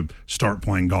wanted to start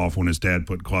playing golf when his dad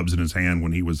put clubs in his hand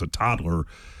when he was a toddler,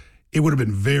 it would have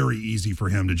been very easy for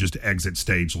him to just exit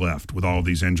stage left with all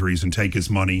these injuries and take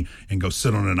his money and go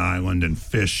sit on an island and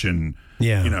fish and,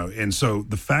 and so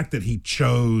the fact that he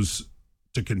chose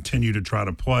to continue to try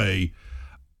to play,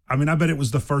 I bet it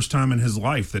was the first time in his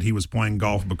life that he was playing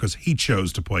golf because he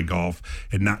chose to play golf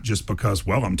and not just because,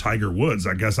 well, I'm Tiger Woods,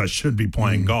 I guess I should be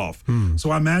playing golf.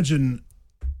 So I imagine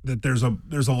that there's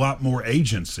a lot more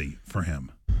agency for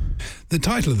him. The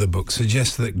title of the book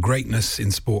suggests that greatness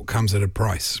in sport comes at a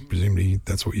price. Presumably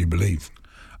that's what you believe.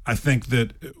 I think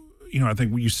that, I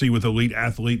think what you see with elite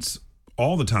athletes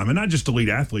all the time, and not just elite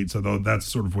athletes, although that's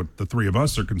sort of what the three of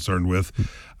us are concerned with.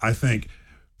 I think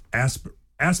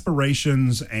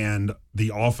aspirations and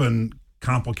the often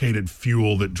complicated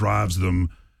fuel that drives them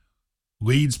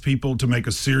leads people to make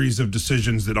a series of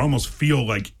decisions that almost feel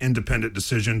like independent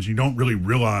decisions. You don't really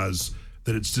realize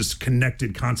that it's this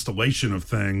connected constellation of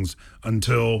things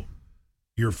until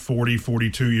you're 40,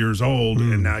 42 years old,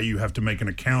 and now you have to make an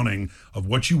accounting of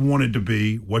what you wanted to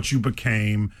be, what you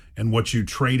became, and what you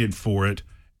traded for it,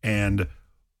 and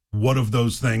what of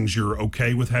those things you're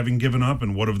okay with having given up,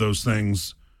 and what of those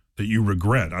things that you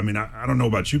regret. I don't know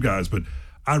about you guys, but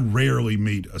I rarely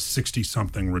meet a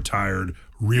 60-something retired,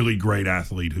 really great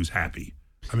athlete who's happy.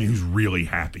 Who's really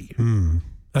happy.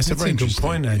 That's a very good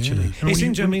point, actually.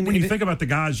 Yeah. When you think about the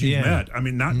guys you've met,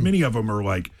 not many of them are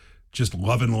like just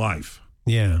loving life.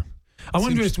 Yeah. I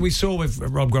wonder if we saw with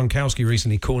Rob Gronkowski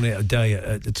recently calling it a day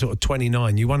at sort of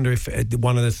 29. You wonder if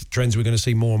one of the trends we're going to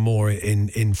see more and more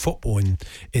in football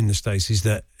in the States is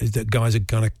that guys are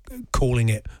kind of calling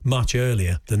it much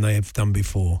earlier than they have done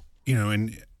before.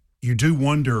 And you do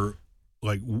wonder,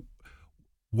 like,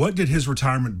 what did his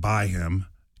retirement buy him,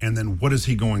 and then what is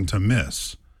he going to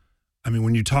miss?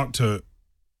 When you talk to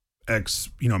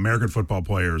American football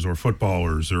players or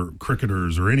footballers or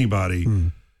cricketers or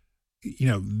anybody,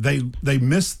 they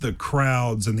miss the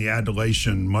crowds and the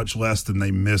adulation much less than they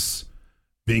miss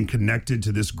being connected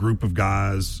to this group of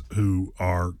guys who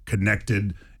are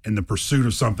connected in the pursuit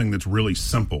of something that's really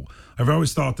simple. I've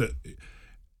always thought that,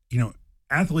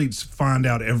 athletes find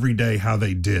out every day how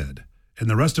they did, and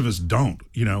the rest of us don't.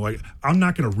 I'm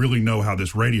not going to really know how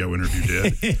this radio interview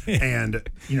did. And,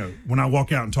 when I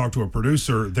walk out and talk to a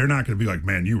producer, they're not going to be like,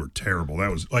 man, you were terrible.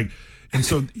 That was like, and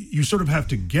so you sort of have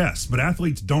to guess, but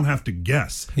athletes don't have to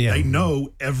guess. Yeah. They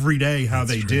know every day how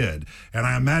they did. And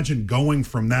I imagine going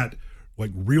from that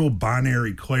like real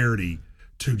binary clarity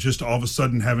to just all of a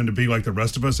sudden having to be like the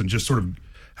rest of us and just sort of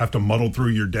have to muddle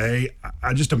through your day.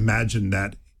 I just imagine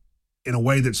that in a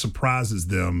way that surprises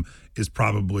them is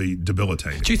probably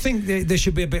debilitating. Do you think there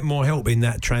should be a bit more help in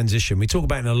that transition? We talk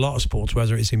about it in a lot of sports,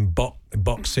 whether it's in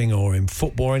boxing or in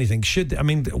football or anything.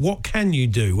 What can you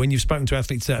do when you've spoken to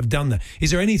athletes that have done that? Is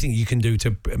there anything you can do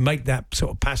to make that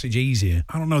sort of passage easier?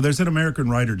 I don't know. There's an American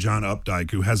writer, John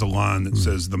Updike, who has a line that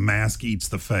says, the mask eats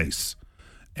the face.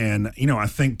 And, I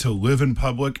think to live in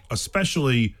public,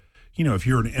 especially, if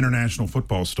you're an international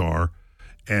football star,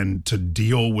 and to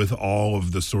deal with all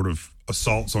of the sort of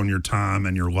assaults on your time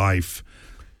and your life,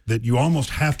 that you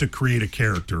almost have to create a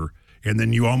character, and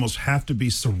then you almost have to be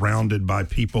surrounded by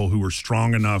people who are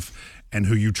strong enough and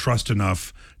who you trust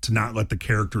enough to not let the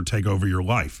character take over your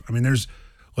life. There's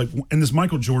like in this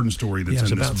Michael Jordan story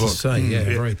that's in this book.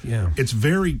 It's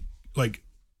very like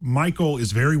Michael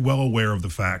is very well aware of the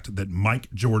fact that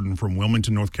Mike Jordan from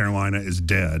Wilmington, North Carolina is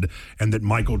dead, and that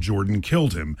Michael Jordan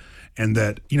killed him. And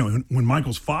that, when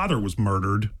Michael's father was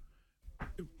murdered,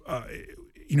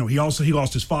 he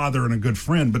lost his father and a good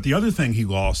friend. But the other thing he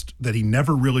lost that he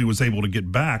never really was able to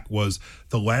get back was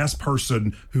the last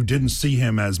person who didn't see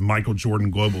him as Michael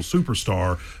Jordan, global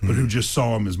superstar, but who just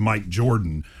saw him as Mike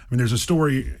Jordan. I mean,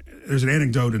 there's an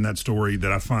anecdote in that story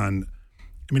that I find,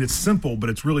 it's simple, but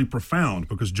it's really profound,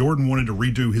 because Jordan wanted to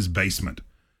redo his basement,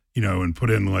 and put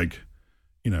in like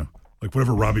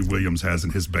whatever Robbie Williams has in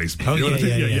his basement. Oh, you know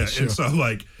yeah. Sure. And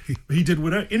so he did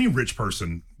what any rich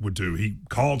person would do. He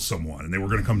called someone and they were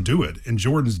going to come do it. And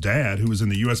Jordan's dad, who was in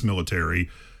the U.S. military,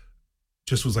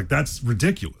 just was like, that's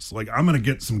ridiculous. Like, I'm going to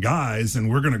get some guys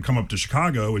and we're going to come up to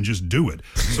Chicago and just do it.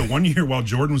 So one year while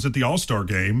Jordan was at the All-Star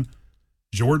game,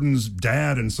 Jordan's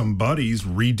dad and some buddies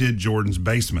redid Jordan's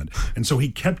basement. And so he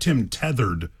kept him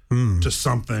tethered to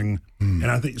something. And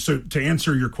I think, so to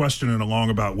answer your question in a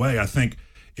long-about way, I think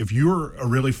if you're a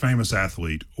really famous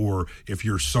athlete, or if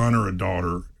your son or a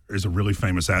daughter is a really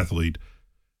famous athlete,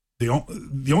 the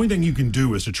only thing you can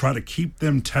do is to try to keep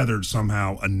them tethered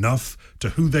somehow enough to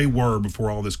who they were before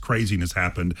all this craziness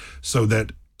happened, so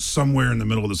that somewhere in the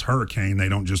middle of this hurricane, they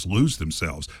don't just lose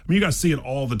themselves. I mean, you guys see it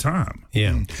all the time.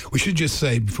 Yeah. We should just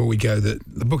say before we go that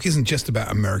the book isn't just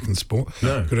about American sport.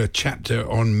 No. Got a chapter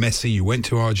on Messi. You went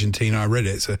to Argentina. I read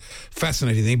it. It's a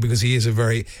fascinating thing because he is a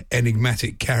very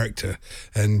enigmatic character,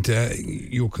 and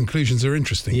your conclusions are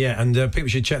interesting. Yeah, and people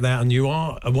should check that out.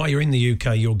 And while you're in the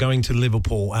UK, you're going to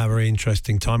Liverpool at a very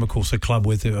interesting time. Of course, a club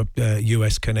with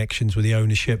US connections with the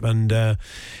ownership. And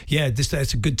it's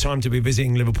a good time to be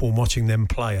visiting Liverpool and watching them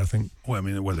play, I think. Well, I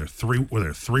mean, were there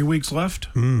 3 weeks left?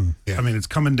 Yeah. I mean, it's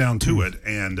coming down to it.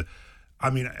 And I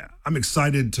mean, I'm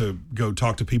excited to go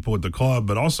talk to people at the club,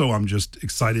 but also I'm just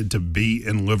excited to be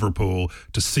in Liverpool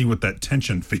to see what that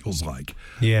tension feels like.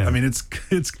 Yeah. I mean, it's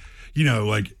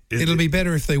it'll be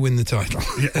better if they win the title.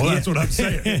 Yeah, well, that's what I'm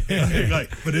saying.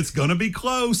 But it's going to be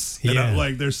close. Yeah.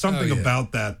 And there's something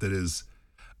about that is,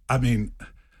 I mean,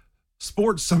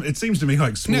 sports, it seems to me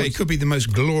like sports. No, it could be the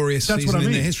most glorious season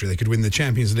in their history. They could win the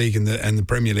Champions League and the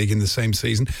Premier League in the same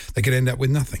season. They could end up with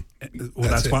nothing.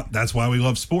 Well, that's why we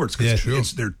love sports. Yeah, sure.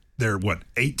 They're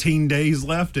 18 days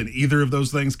left, and either of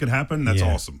those things could happen. That's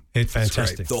awesome. It's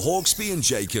fantastic. The Hawksbee and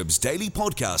Jacobs Daily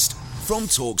Podcast from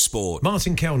TalkSport.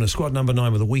 Martin Kellner, squad number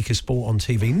 9 with the weakest sport on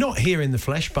TV. Not here in the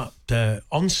flesh, but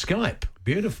on Skype.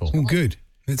 Beautiful. Oh, good.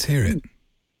 Let's hear it.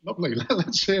 Lovely.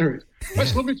 Let's hear it. Well,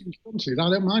 it's lovely to be shunted.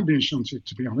 I don't mind being shunted,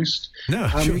 to be honest. No,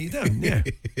 sure you don't. Yeah.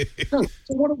 So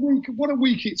what a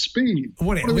week it's been.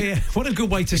 What a good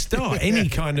way to start any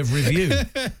kind of review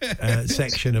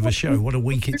section of a show. What a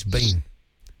week it's been.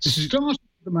 Started with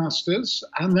the Masters,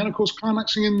 and then of course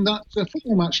climaxing in that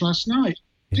football match last night.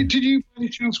 Yeah. Did you by any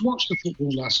chance watch the football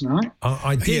last night?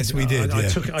 I did. Yes, we did.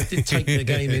 I did take the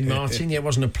game in, Martin. Yeah, it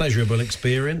wasn't a pleasurable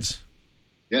experience.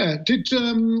 Yeah.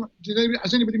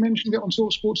 Has anybody mentioned it on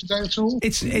TalkSport today at all?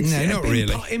 It's no, not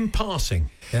really. In passing.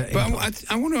 But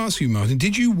I want to ask you, Martin,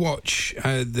 did you watch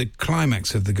the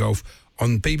climax of the golf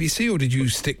on BBC, or did you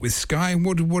stick with Sky?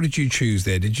 What did you choose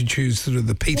there? Did you choose sort of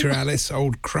the Peter Alliss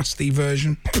old crusty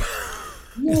version?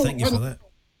 Thank you for that.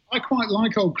 I quite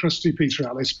like old crusty Peter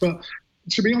Alliss, but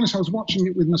to be honest, I was watching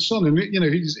it with my son, and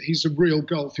he's a real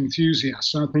golf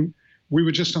enthusiast. So I think we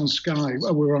were just on Sky.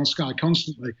 Well, we were on Sky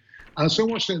constantly. So I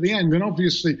watched it at the end, and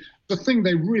obviously the thing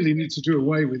they really need to do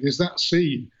away with is that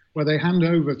scene where they hand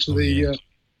over to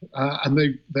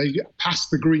and they pass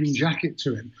the green jacket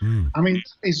to him. I mean,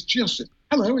 it's just,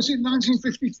 hello, is it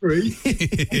 1953?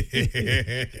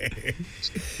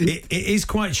 It is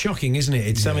quite shocking, isn't it?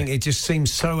 It's something, it just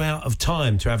seems so out of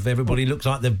time to have everybody look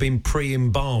like they've been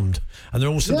pre-embalmed, and they're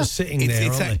all sort of sitting there,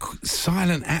 it's that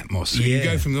silent atmosphere. You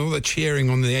go from all the cheering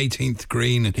on the 18th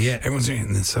green, and everyone's doing it,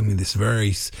 and then suddenly this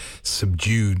very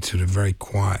subdued, sort of very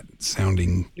quiet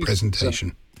sounding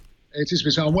presentation. It is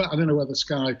bizarre. Well, I don't know whether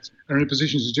Sky are in a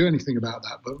position to do anything about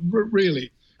that, but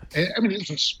really, I mean, it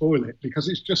doesn't spoil it because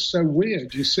it's just so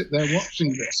weird. You sit there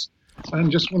watching this and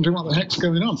just wondering what the heck's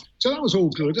going on. So that was all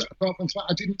good, apart from the fact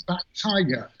I didn't back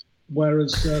Tiger,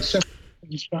 whereas 7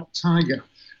 backed Tiger.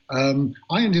 I won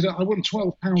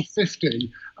 £12.50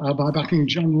 by backing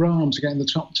John Rahm to get in the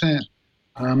top 10,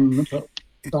 but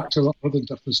backed a lot of other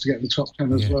duffers to get in the top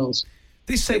 10 as well.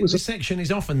 This section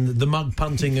is often the mug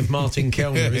punting of Martin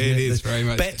Kellner, isn't it? It is very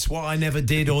much. Bets what I never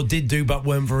did or did do but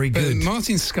weren't very good.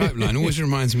 Martin's Skype line always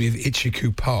reminds me of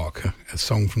Ichiku Park, a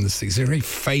song from the 60s. It's a very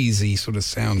phasey sort of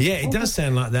sound. Yeah, it does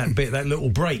sound like that bit, that little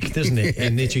break, doesn't it,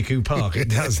 in Ichiku Park? It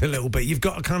does a little bit. You've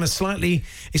got a kind of slightly...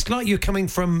 It's like you're coming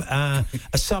from a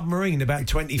submarine about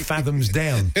 20 fathoms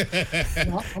down.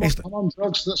 I'm on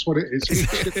drugs, that's what it is. Is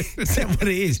that what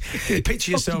it is?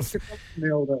 Picture yourself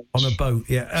on a boat,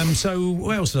 yeah. So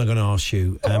what else was I going to ask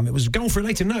you? It was golf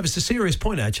related. No, it was a serious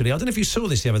point, actually. I don't know if you saw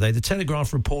this the other day. The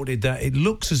Telegraph reported that it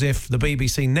looks as if the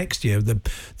BBC next year,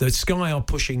 the Sky are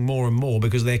pushing more and more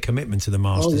because of their commitment to the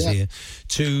Masters here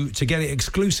to get it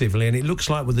exclusively. And it looks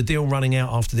like with the deal running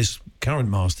out after this current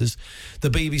Masters, the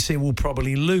BBC will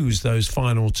probably lose those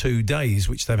final 2 days,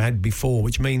 which they've had before,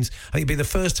 which means I think it'll be the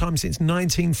first time since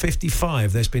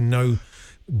 1955 there's been no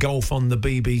golf on the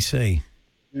BBC.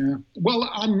 Yeah. Well,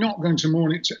 I'm not going to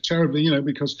mourn it terribly,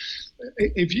 because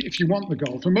if you want the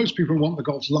golf, and most people want the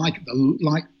golf like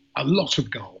a lot of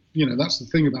golf, that's the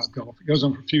thing about golf. It goes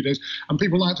on for a few days, and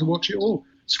people like to watch it all.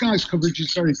 Sky's coverage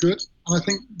is very good, and I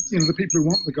think the people who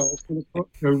want the golf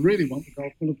who really want the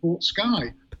golf will have bought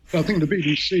Sky. So I think the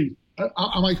BBC.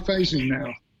 Am I phasing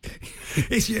now?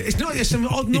 It's not just some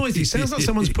odd noise. It sounds like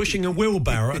someone's pushing a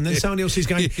wheelbarrow and then somebody else is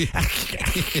going. It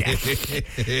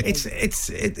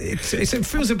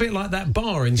feels a bit like that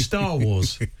bar in Star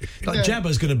Wars. Like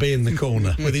Jabba's going to be in the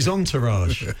corner with his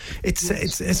entourage.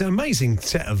 It's an amazing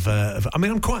set of.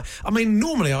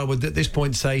 Normally I would at this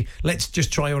point say let's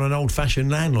just try on an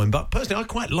old-fashioned landline, but personally I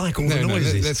quite like all the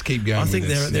noises. Let's keep going. I think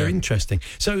they're interesting.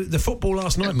 So the football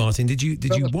last night, Martin. Did you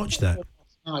watch that?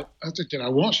 I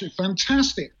watched it.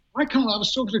 Fantastic. I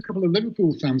was talking to a couple of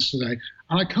Liverpool fans today,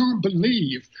 and I can't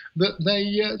believe that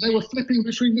they were flipping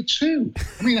between the two.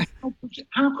 I mean,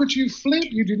 how could you flip?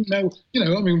 You didn't know,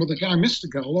 the guy missed a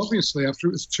goal, obviously, after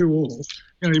it was 2-2.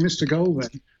 He missed a goal then.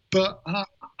 But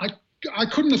I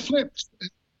couldn't have flipped.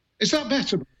 Is that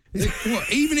better? Well,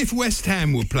 even if West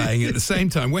Ham were playing at the same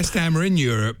time, West Ham are in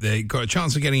Europe, they got a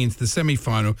chance of getting into the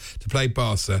semi-final to play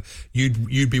Barca,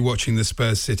 you'd be watching the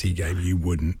Spurs City game. You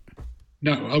wouldn't.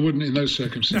 No, I wouldn't in those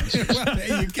circumstances. Well,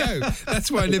 there you go.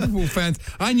 That's why Liverpool fans...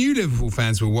 I knew Liverpool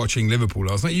fans were watching Liverpool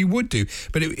last night. You would do.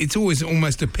 But it's always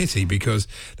almost a pity because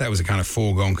that was a kind of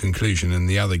foregone conclusion and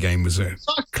the other game was a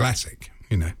classic,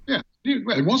 Yeah,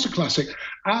 it was a classic.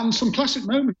 And some classic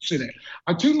moments in it.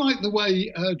 I do like the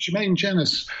way Jermaine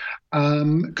Jenas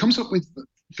comes up with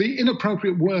the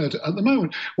inappropriate word at the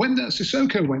moment. When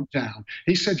Sissoko went down,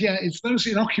 he said, it's those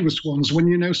innocuous ones when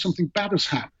you know something bad has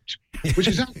happened, which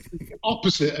is actually the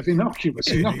opposite of innocuous.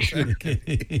 And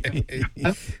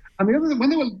the other thing, when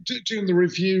they were doing the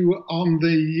review on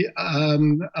the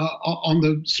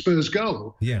Spurs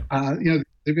goal, the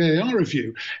VAR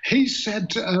review, he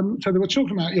said, so they were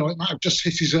talking about, it might have just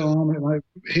hit his arm, it might have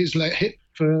his leg hit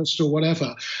first or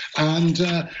whatever. And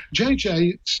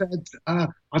JJ said, I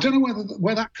don't know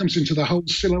where that comes into the whole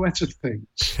silhouette of things.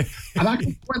 And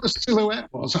where the silhouette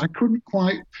was, I couldn't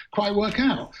quite work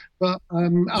out. But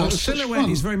silhouette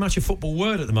is very much a football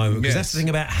word at the moment because that's the thing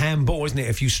about handball, isn't it?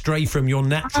 If you stray from your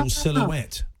natural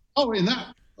silhouette. Oh, in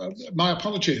that. My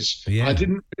apologies. Yeah. I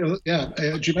didn't feel.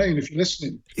 Jermaine, if you're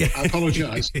listening, I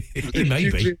apologise.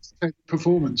 Maybe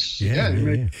performance.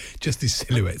 Yeah. Just his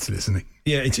silhouette's listening.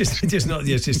 Yeah, it's just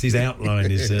his outline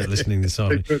is listening this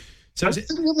afternoon. So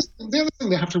the other thing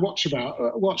they have to watch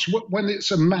when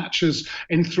it's a match as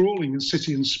enthralling as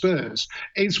City and Spurs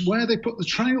is where they put the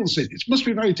trails in. It must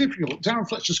be very difficult. Darren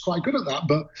Fletcher's quite good at that,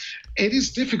 but it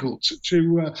is difficult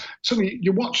to. Suddenly,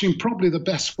 you're watching probably the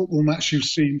best football match you've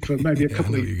seen for maybe a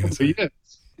couple of years.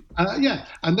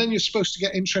 And then you're supposed to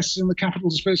get interested in the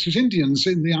Capitals versus Indians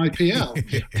in the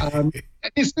IPL.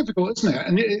 It's difficult, isn't it?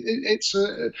 And it's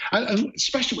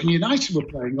especially when United were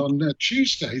playing on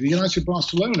Tuesday, the United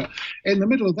Barcelona. In the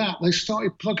middle of that, they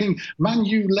started plugging Man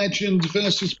U legend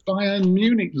versus Bayern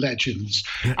Munich legends.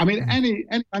 I mean, any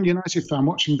Man United fan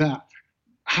watching that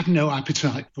had no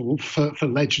appetite for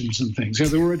legends and things.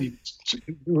 They were already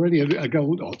a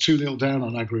goal or 2-0 down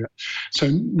on aggregate, so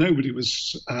nobody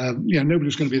was going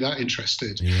to be that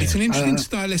interested. Yeah. It's an interesting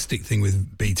stylistic thing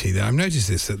with BT. That I've noticed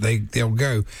this that they'll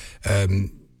go.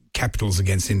 Capitals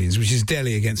against Indians, which is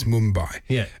Delhi against Mumbai.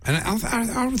 Yeah. And I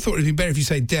would have thought it'd be better if you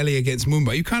say Delhi against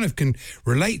Mumbai. You kind of can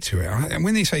relate to it. And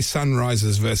when they say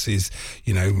Sunrisers versus,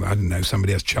 I don't know,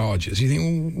 somebody else Chargers, you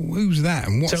think, well, who's that?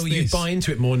 And what's this? So you buy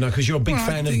into it more now because you're a big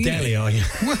fan of Delhi, are you?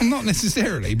 Well, not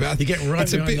necessarily, but you get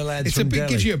right behind the lads from Delhi. It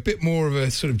gives you a bit more of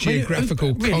a sort of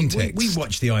geographical context. We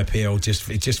watch the IPL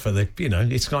just for the,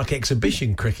 it's like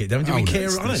exhibition cricket. Don't we care?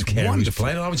 I don't care who's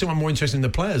playing. I'm more interested in the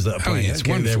players that are playing. It's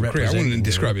wonderful cricket. I wouldn't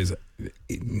describe it as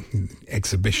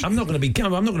exhibition. I'm not going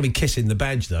to be kissing the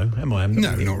badge though, am I?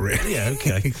 No, not really. Yeah,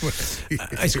 okay.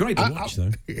 It's great to watch though.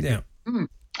 Yeah.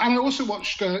 And I also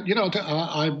watched,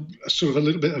 I'm sort of a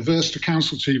little bit averse to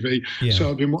council TV, so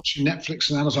I've been watching Netflix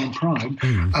and Amazon Prime.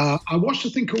 I watched a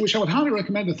thing called, which I would highly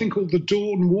recommend, a thing called The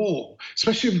Dawn Wall,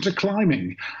 especially into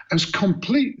climbing. It was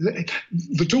complete.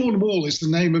 The Dawn Wall is the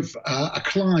name of a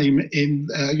climb in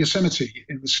Yosemite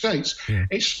in the States. Yeah.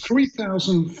 It's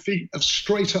 3,000 feet of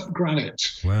straight up granite.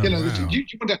 Wow, you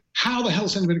wonder how the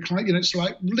hell's anybody climb? It's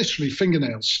like literally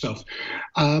fingernail stuff.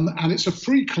 And it's a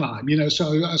free climb,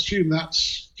 so I assume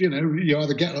that's, you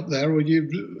either get up there or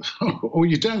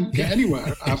you don't get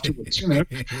anywhere afterwards,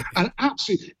 And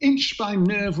absolutely inch by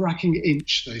nerve-wracking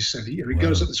inch, they say. It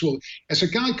goes up this wall. It's a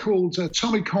guy called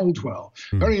Tommy Caldwell,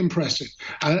 very impressive.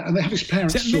 And they have his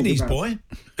parents. Is that Minnie's boy?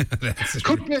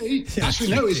 Could be. Actually,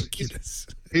 no,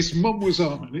 his mum was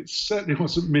on, and it certainly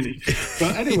wasn't Minnie.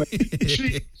 But anyway,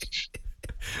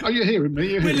 Are you hearing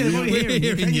me? We're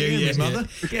hearing you, yeah, mother.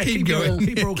 Yeah, keep going.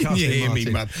 Keep broadcasting. Can you hear me,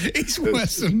 mother? It's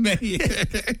worse than me.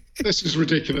 This is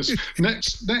ridiculous.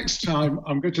 Next time,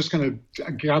 I'm just going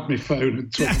to grab my phone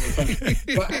and talk on the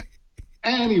phone. But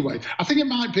anyway, I think it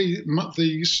might be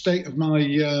the state of my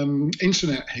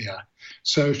internet here.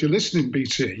 So if you're listening,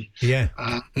 BT. Yeah.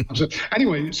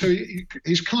 Anyway, so he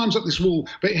climbs up this wall,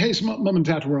 but his mum and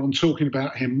dad were on talking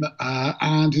about him,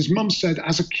 and his mum said,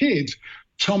 as a kid,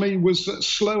 Tommy was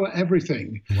slow at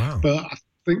everything. Wow. But I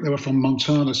think they were from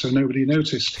Montana, so nobody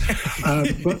noticed. And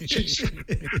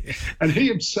he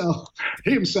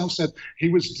himself said he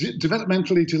was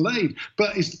developmentally delayed,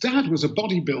 but his dad was a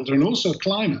bodybuilder and also a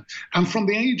climber. And from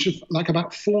the age of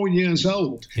about 4 years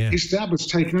old, his dad was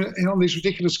taking him on these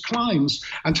ridiculous climbs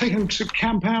and taking him to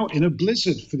camp out in a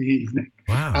blizzard for the evening.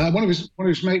 Wow. One of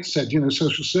his mates said,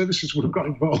 social services would have got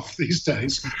involved these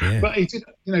days. Yeah. But he did,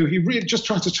 he really just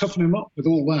tried to toughen him up with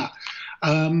all that.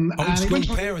 Old school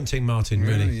parenting, Martin,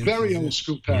 really. Very old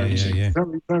school parenting. Yeah.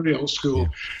 Very, very old school.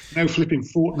 No flipping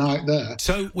Fortnite there.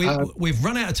 So we've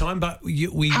run out of time, but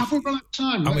we have we run out of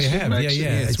time? Oh, we have,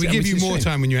 yeah. We give you more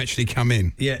time when you actually come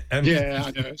in. Yeah. I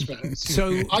know, it's better.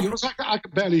 So I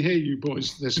could barely hear you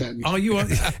boys this end. Are you?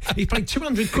 He paid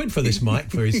 £200 for this mic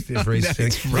for his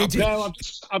thing. No,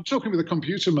 I'm talking with a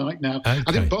computer mic now. Okay.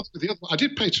 I didn't bother with the other one. I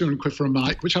did pay £200 for a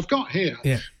mic, which I've got here.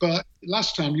 Yeah. But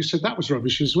last time you said that was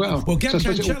rubbish as well. Well, Gab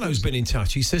Cancello's been in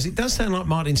touch. He says it does sound like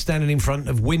Martin standing in front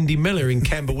of Windy Miller in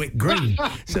Camberwick Green.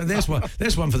 So there's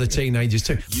one for the teenagers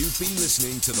too. You've been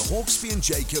listening to the Hawksbee and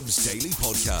Jacobs Daily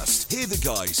Podcast. Hear the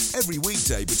guys every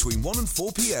weekday between 1 and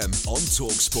 4 p.m. on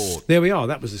TalkSport. There we are.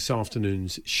 That was this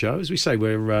afternoon's show. As we say,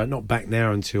 we're not back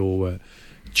now until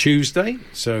Tuesday.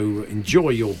 So enjoy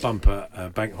your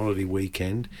bumper bank holiday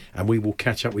weekend, and we will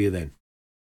catch up with you then.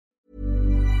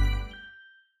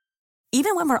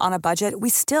 Even when we're on a budget, we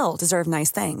still deserve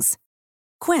nice things.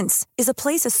 Quince is a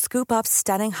place to scoop up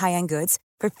stunning high-end goods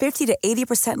for 50 to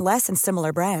 80% less than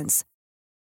similar brands.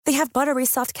 They have buttery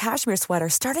soft cashmere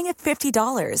sweaters starting at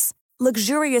 $50,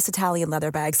 luxurious Italian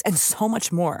leather bags, and so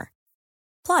much more.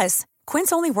 Plus,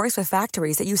 Quince only works with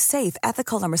factories that use safe,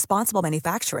 ethical, and responsible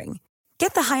manufacturing.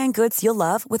 Get the high-end goods you'll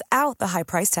love without the high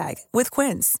price tag with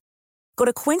Quince. Go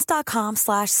to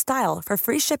quince.com/style for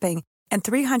free shipping and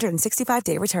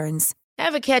 365-day returns.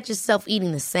 Ever catch yourself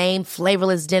eating the same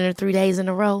flavorless dinner 3 days in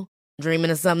a row? Dreaming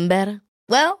of something better?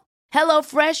 Well,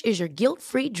 HelloFresh is your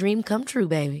guilt-free dream come true,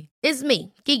 baby. It's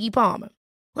me, Keke Palmer.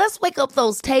 Let's wake up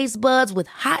those taste buds with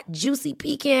hot, juicy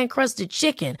pecan-crusted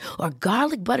chicken or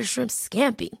garlic butter shrimp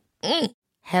scampi.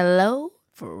 Hello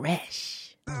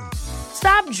Fresh.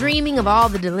 Stop dreaming of all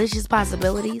the delicious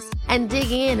possibilities and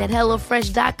dig in at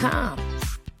HelloFresh.com.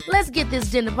 Let's get this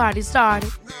dinner party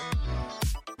started.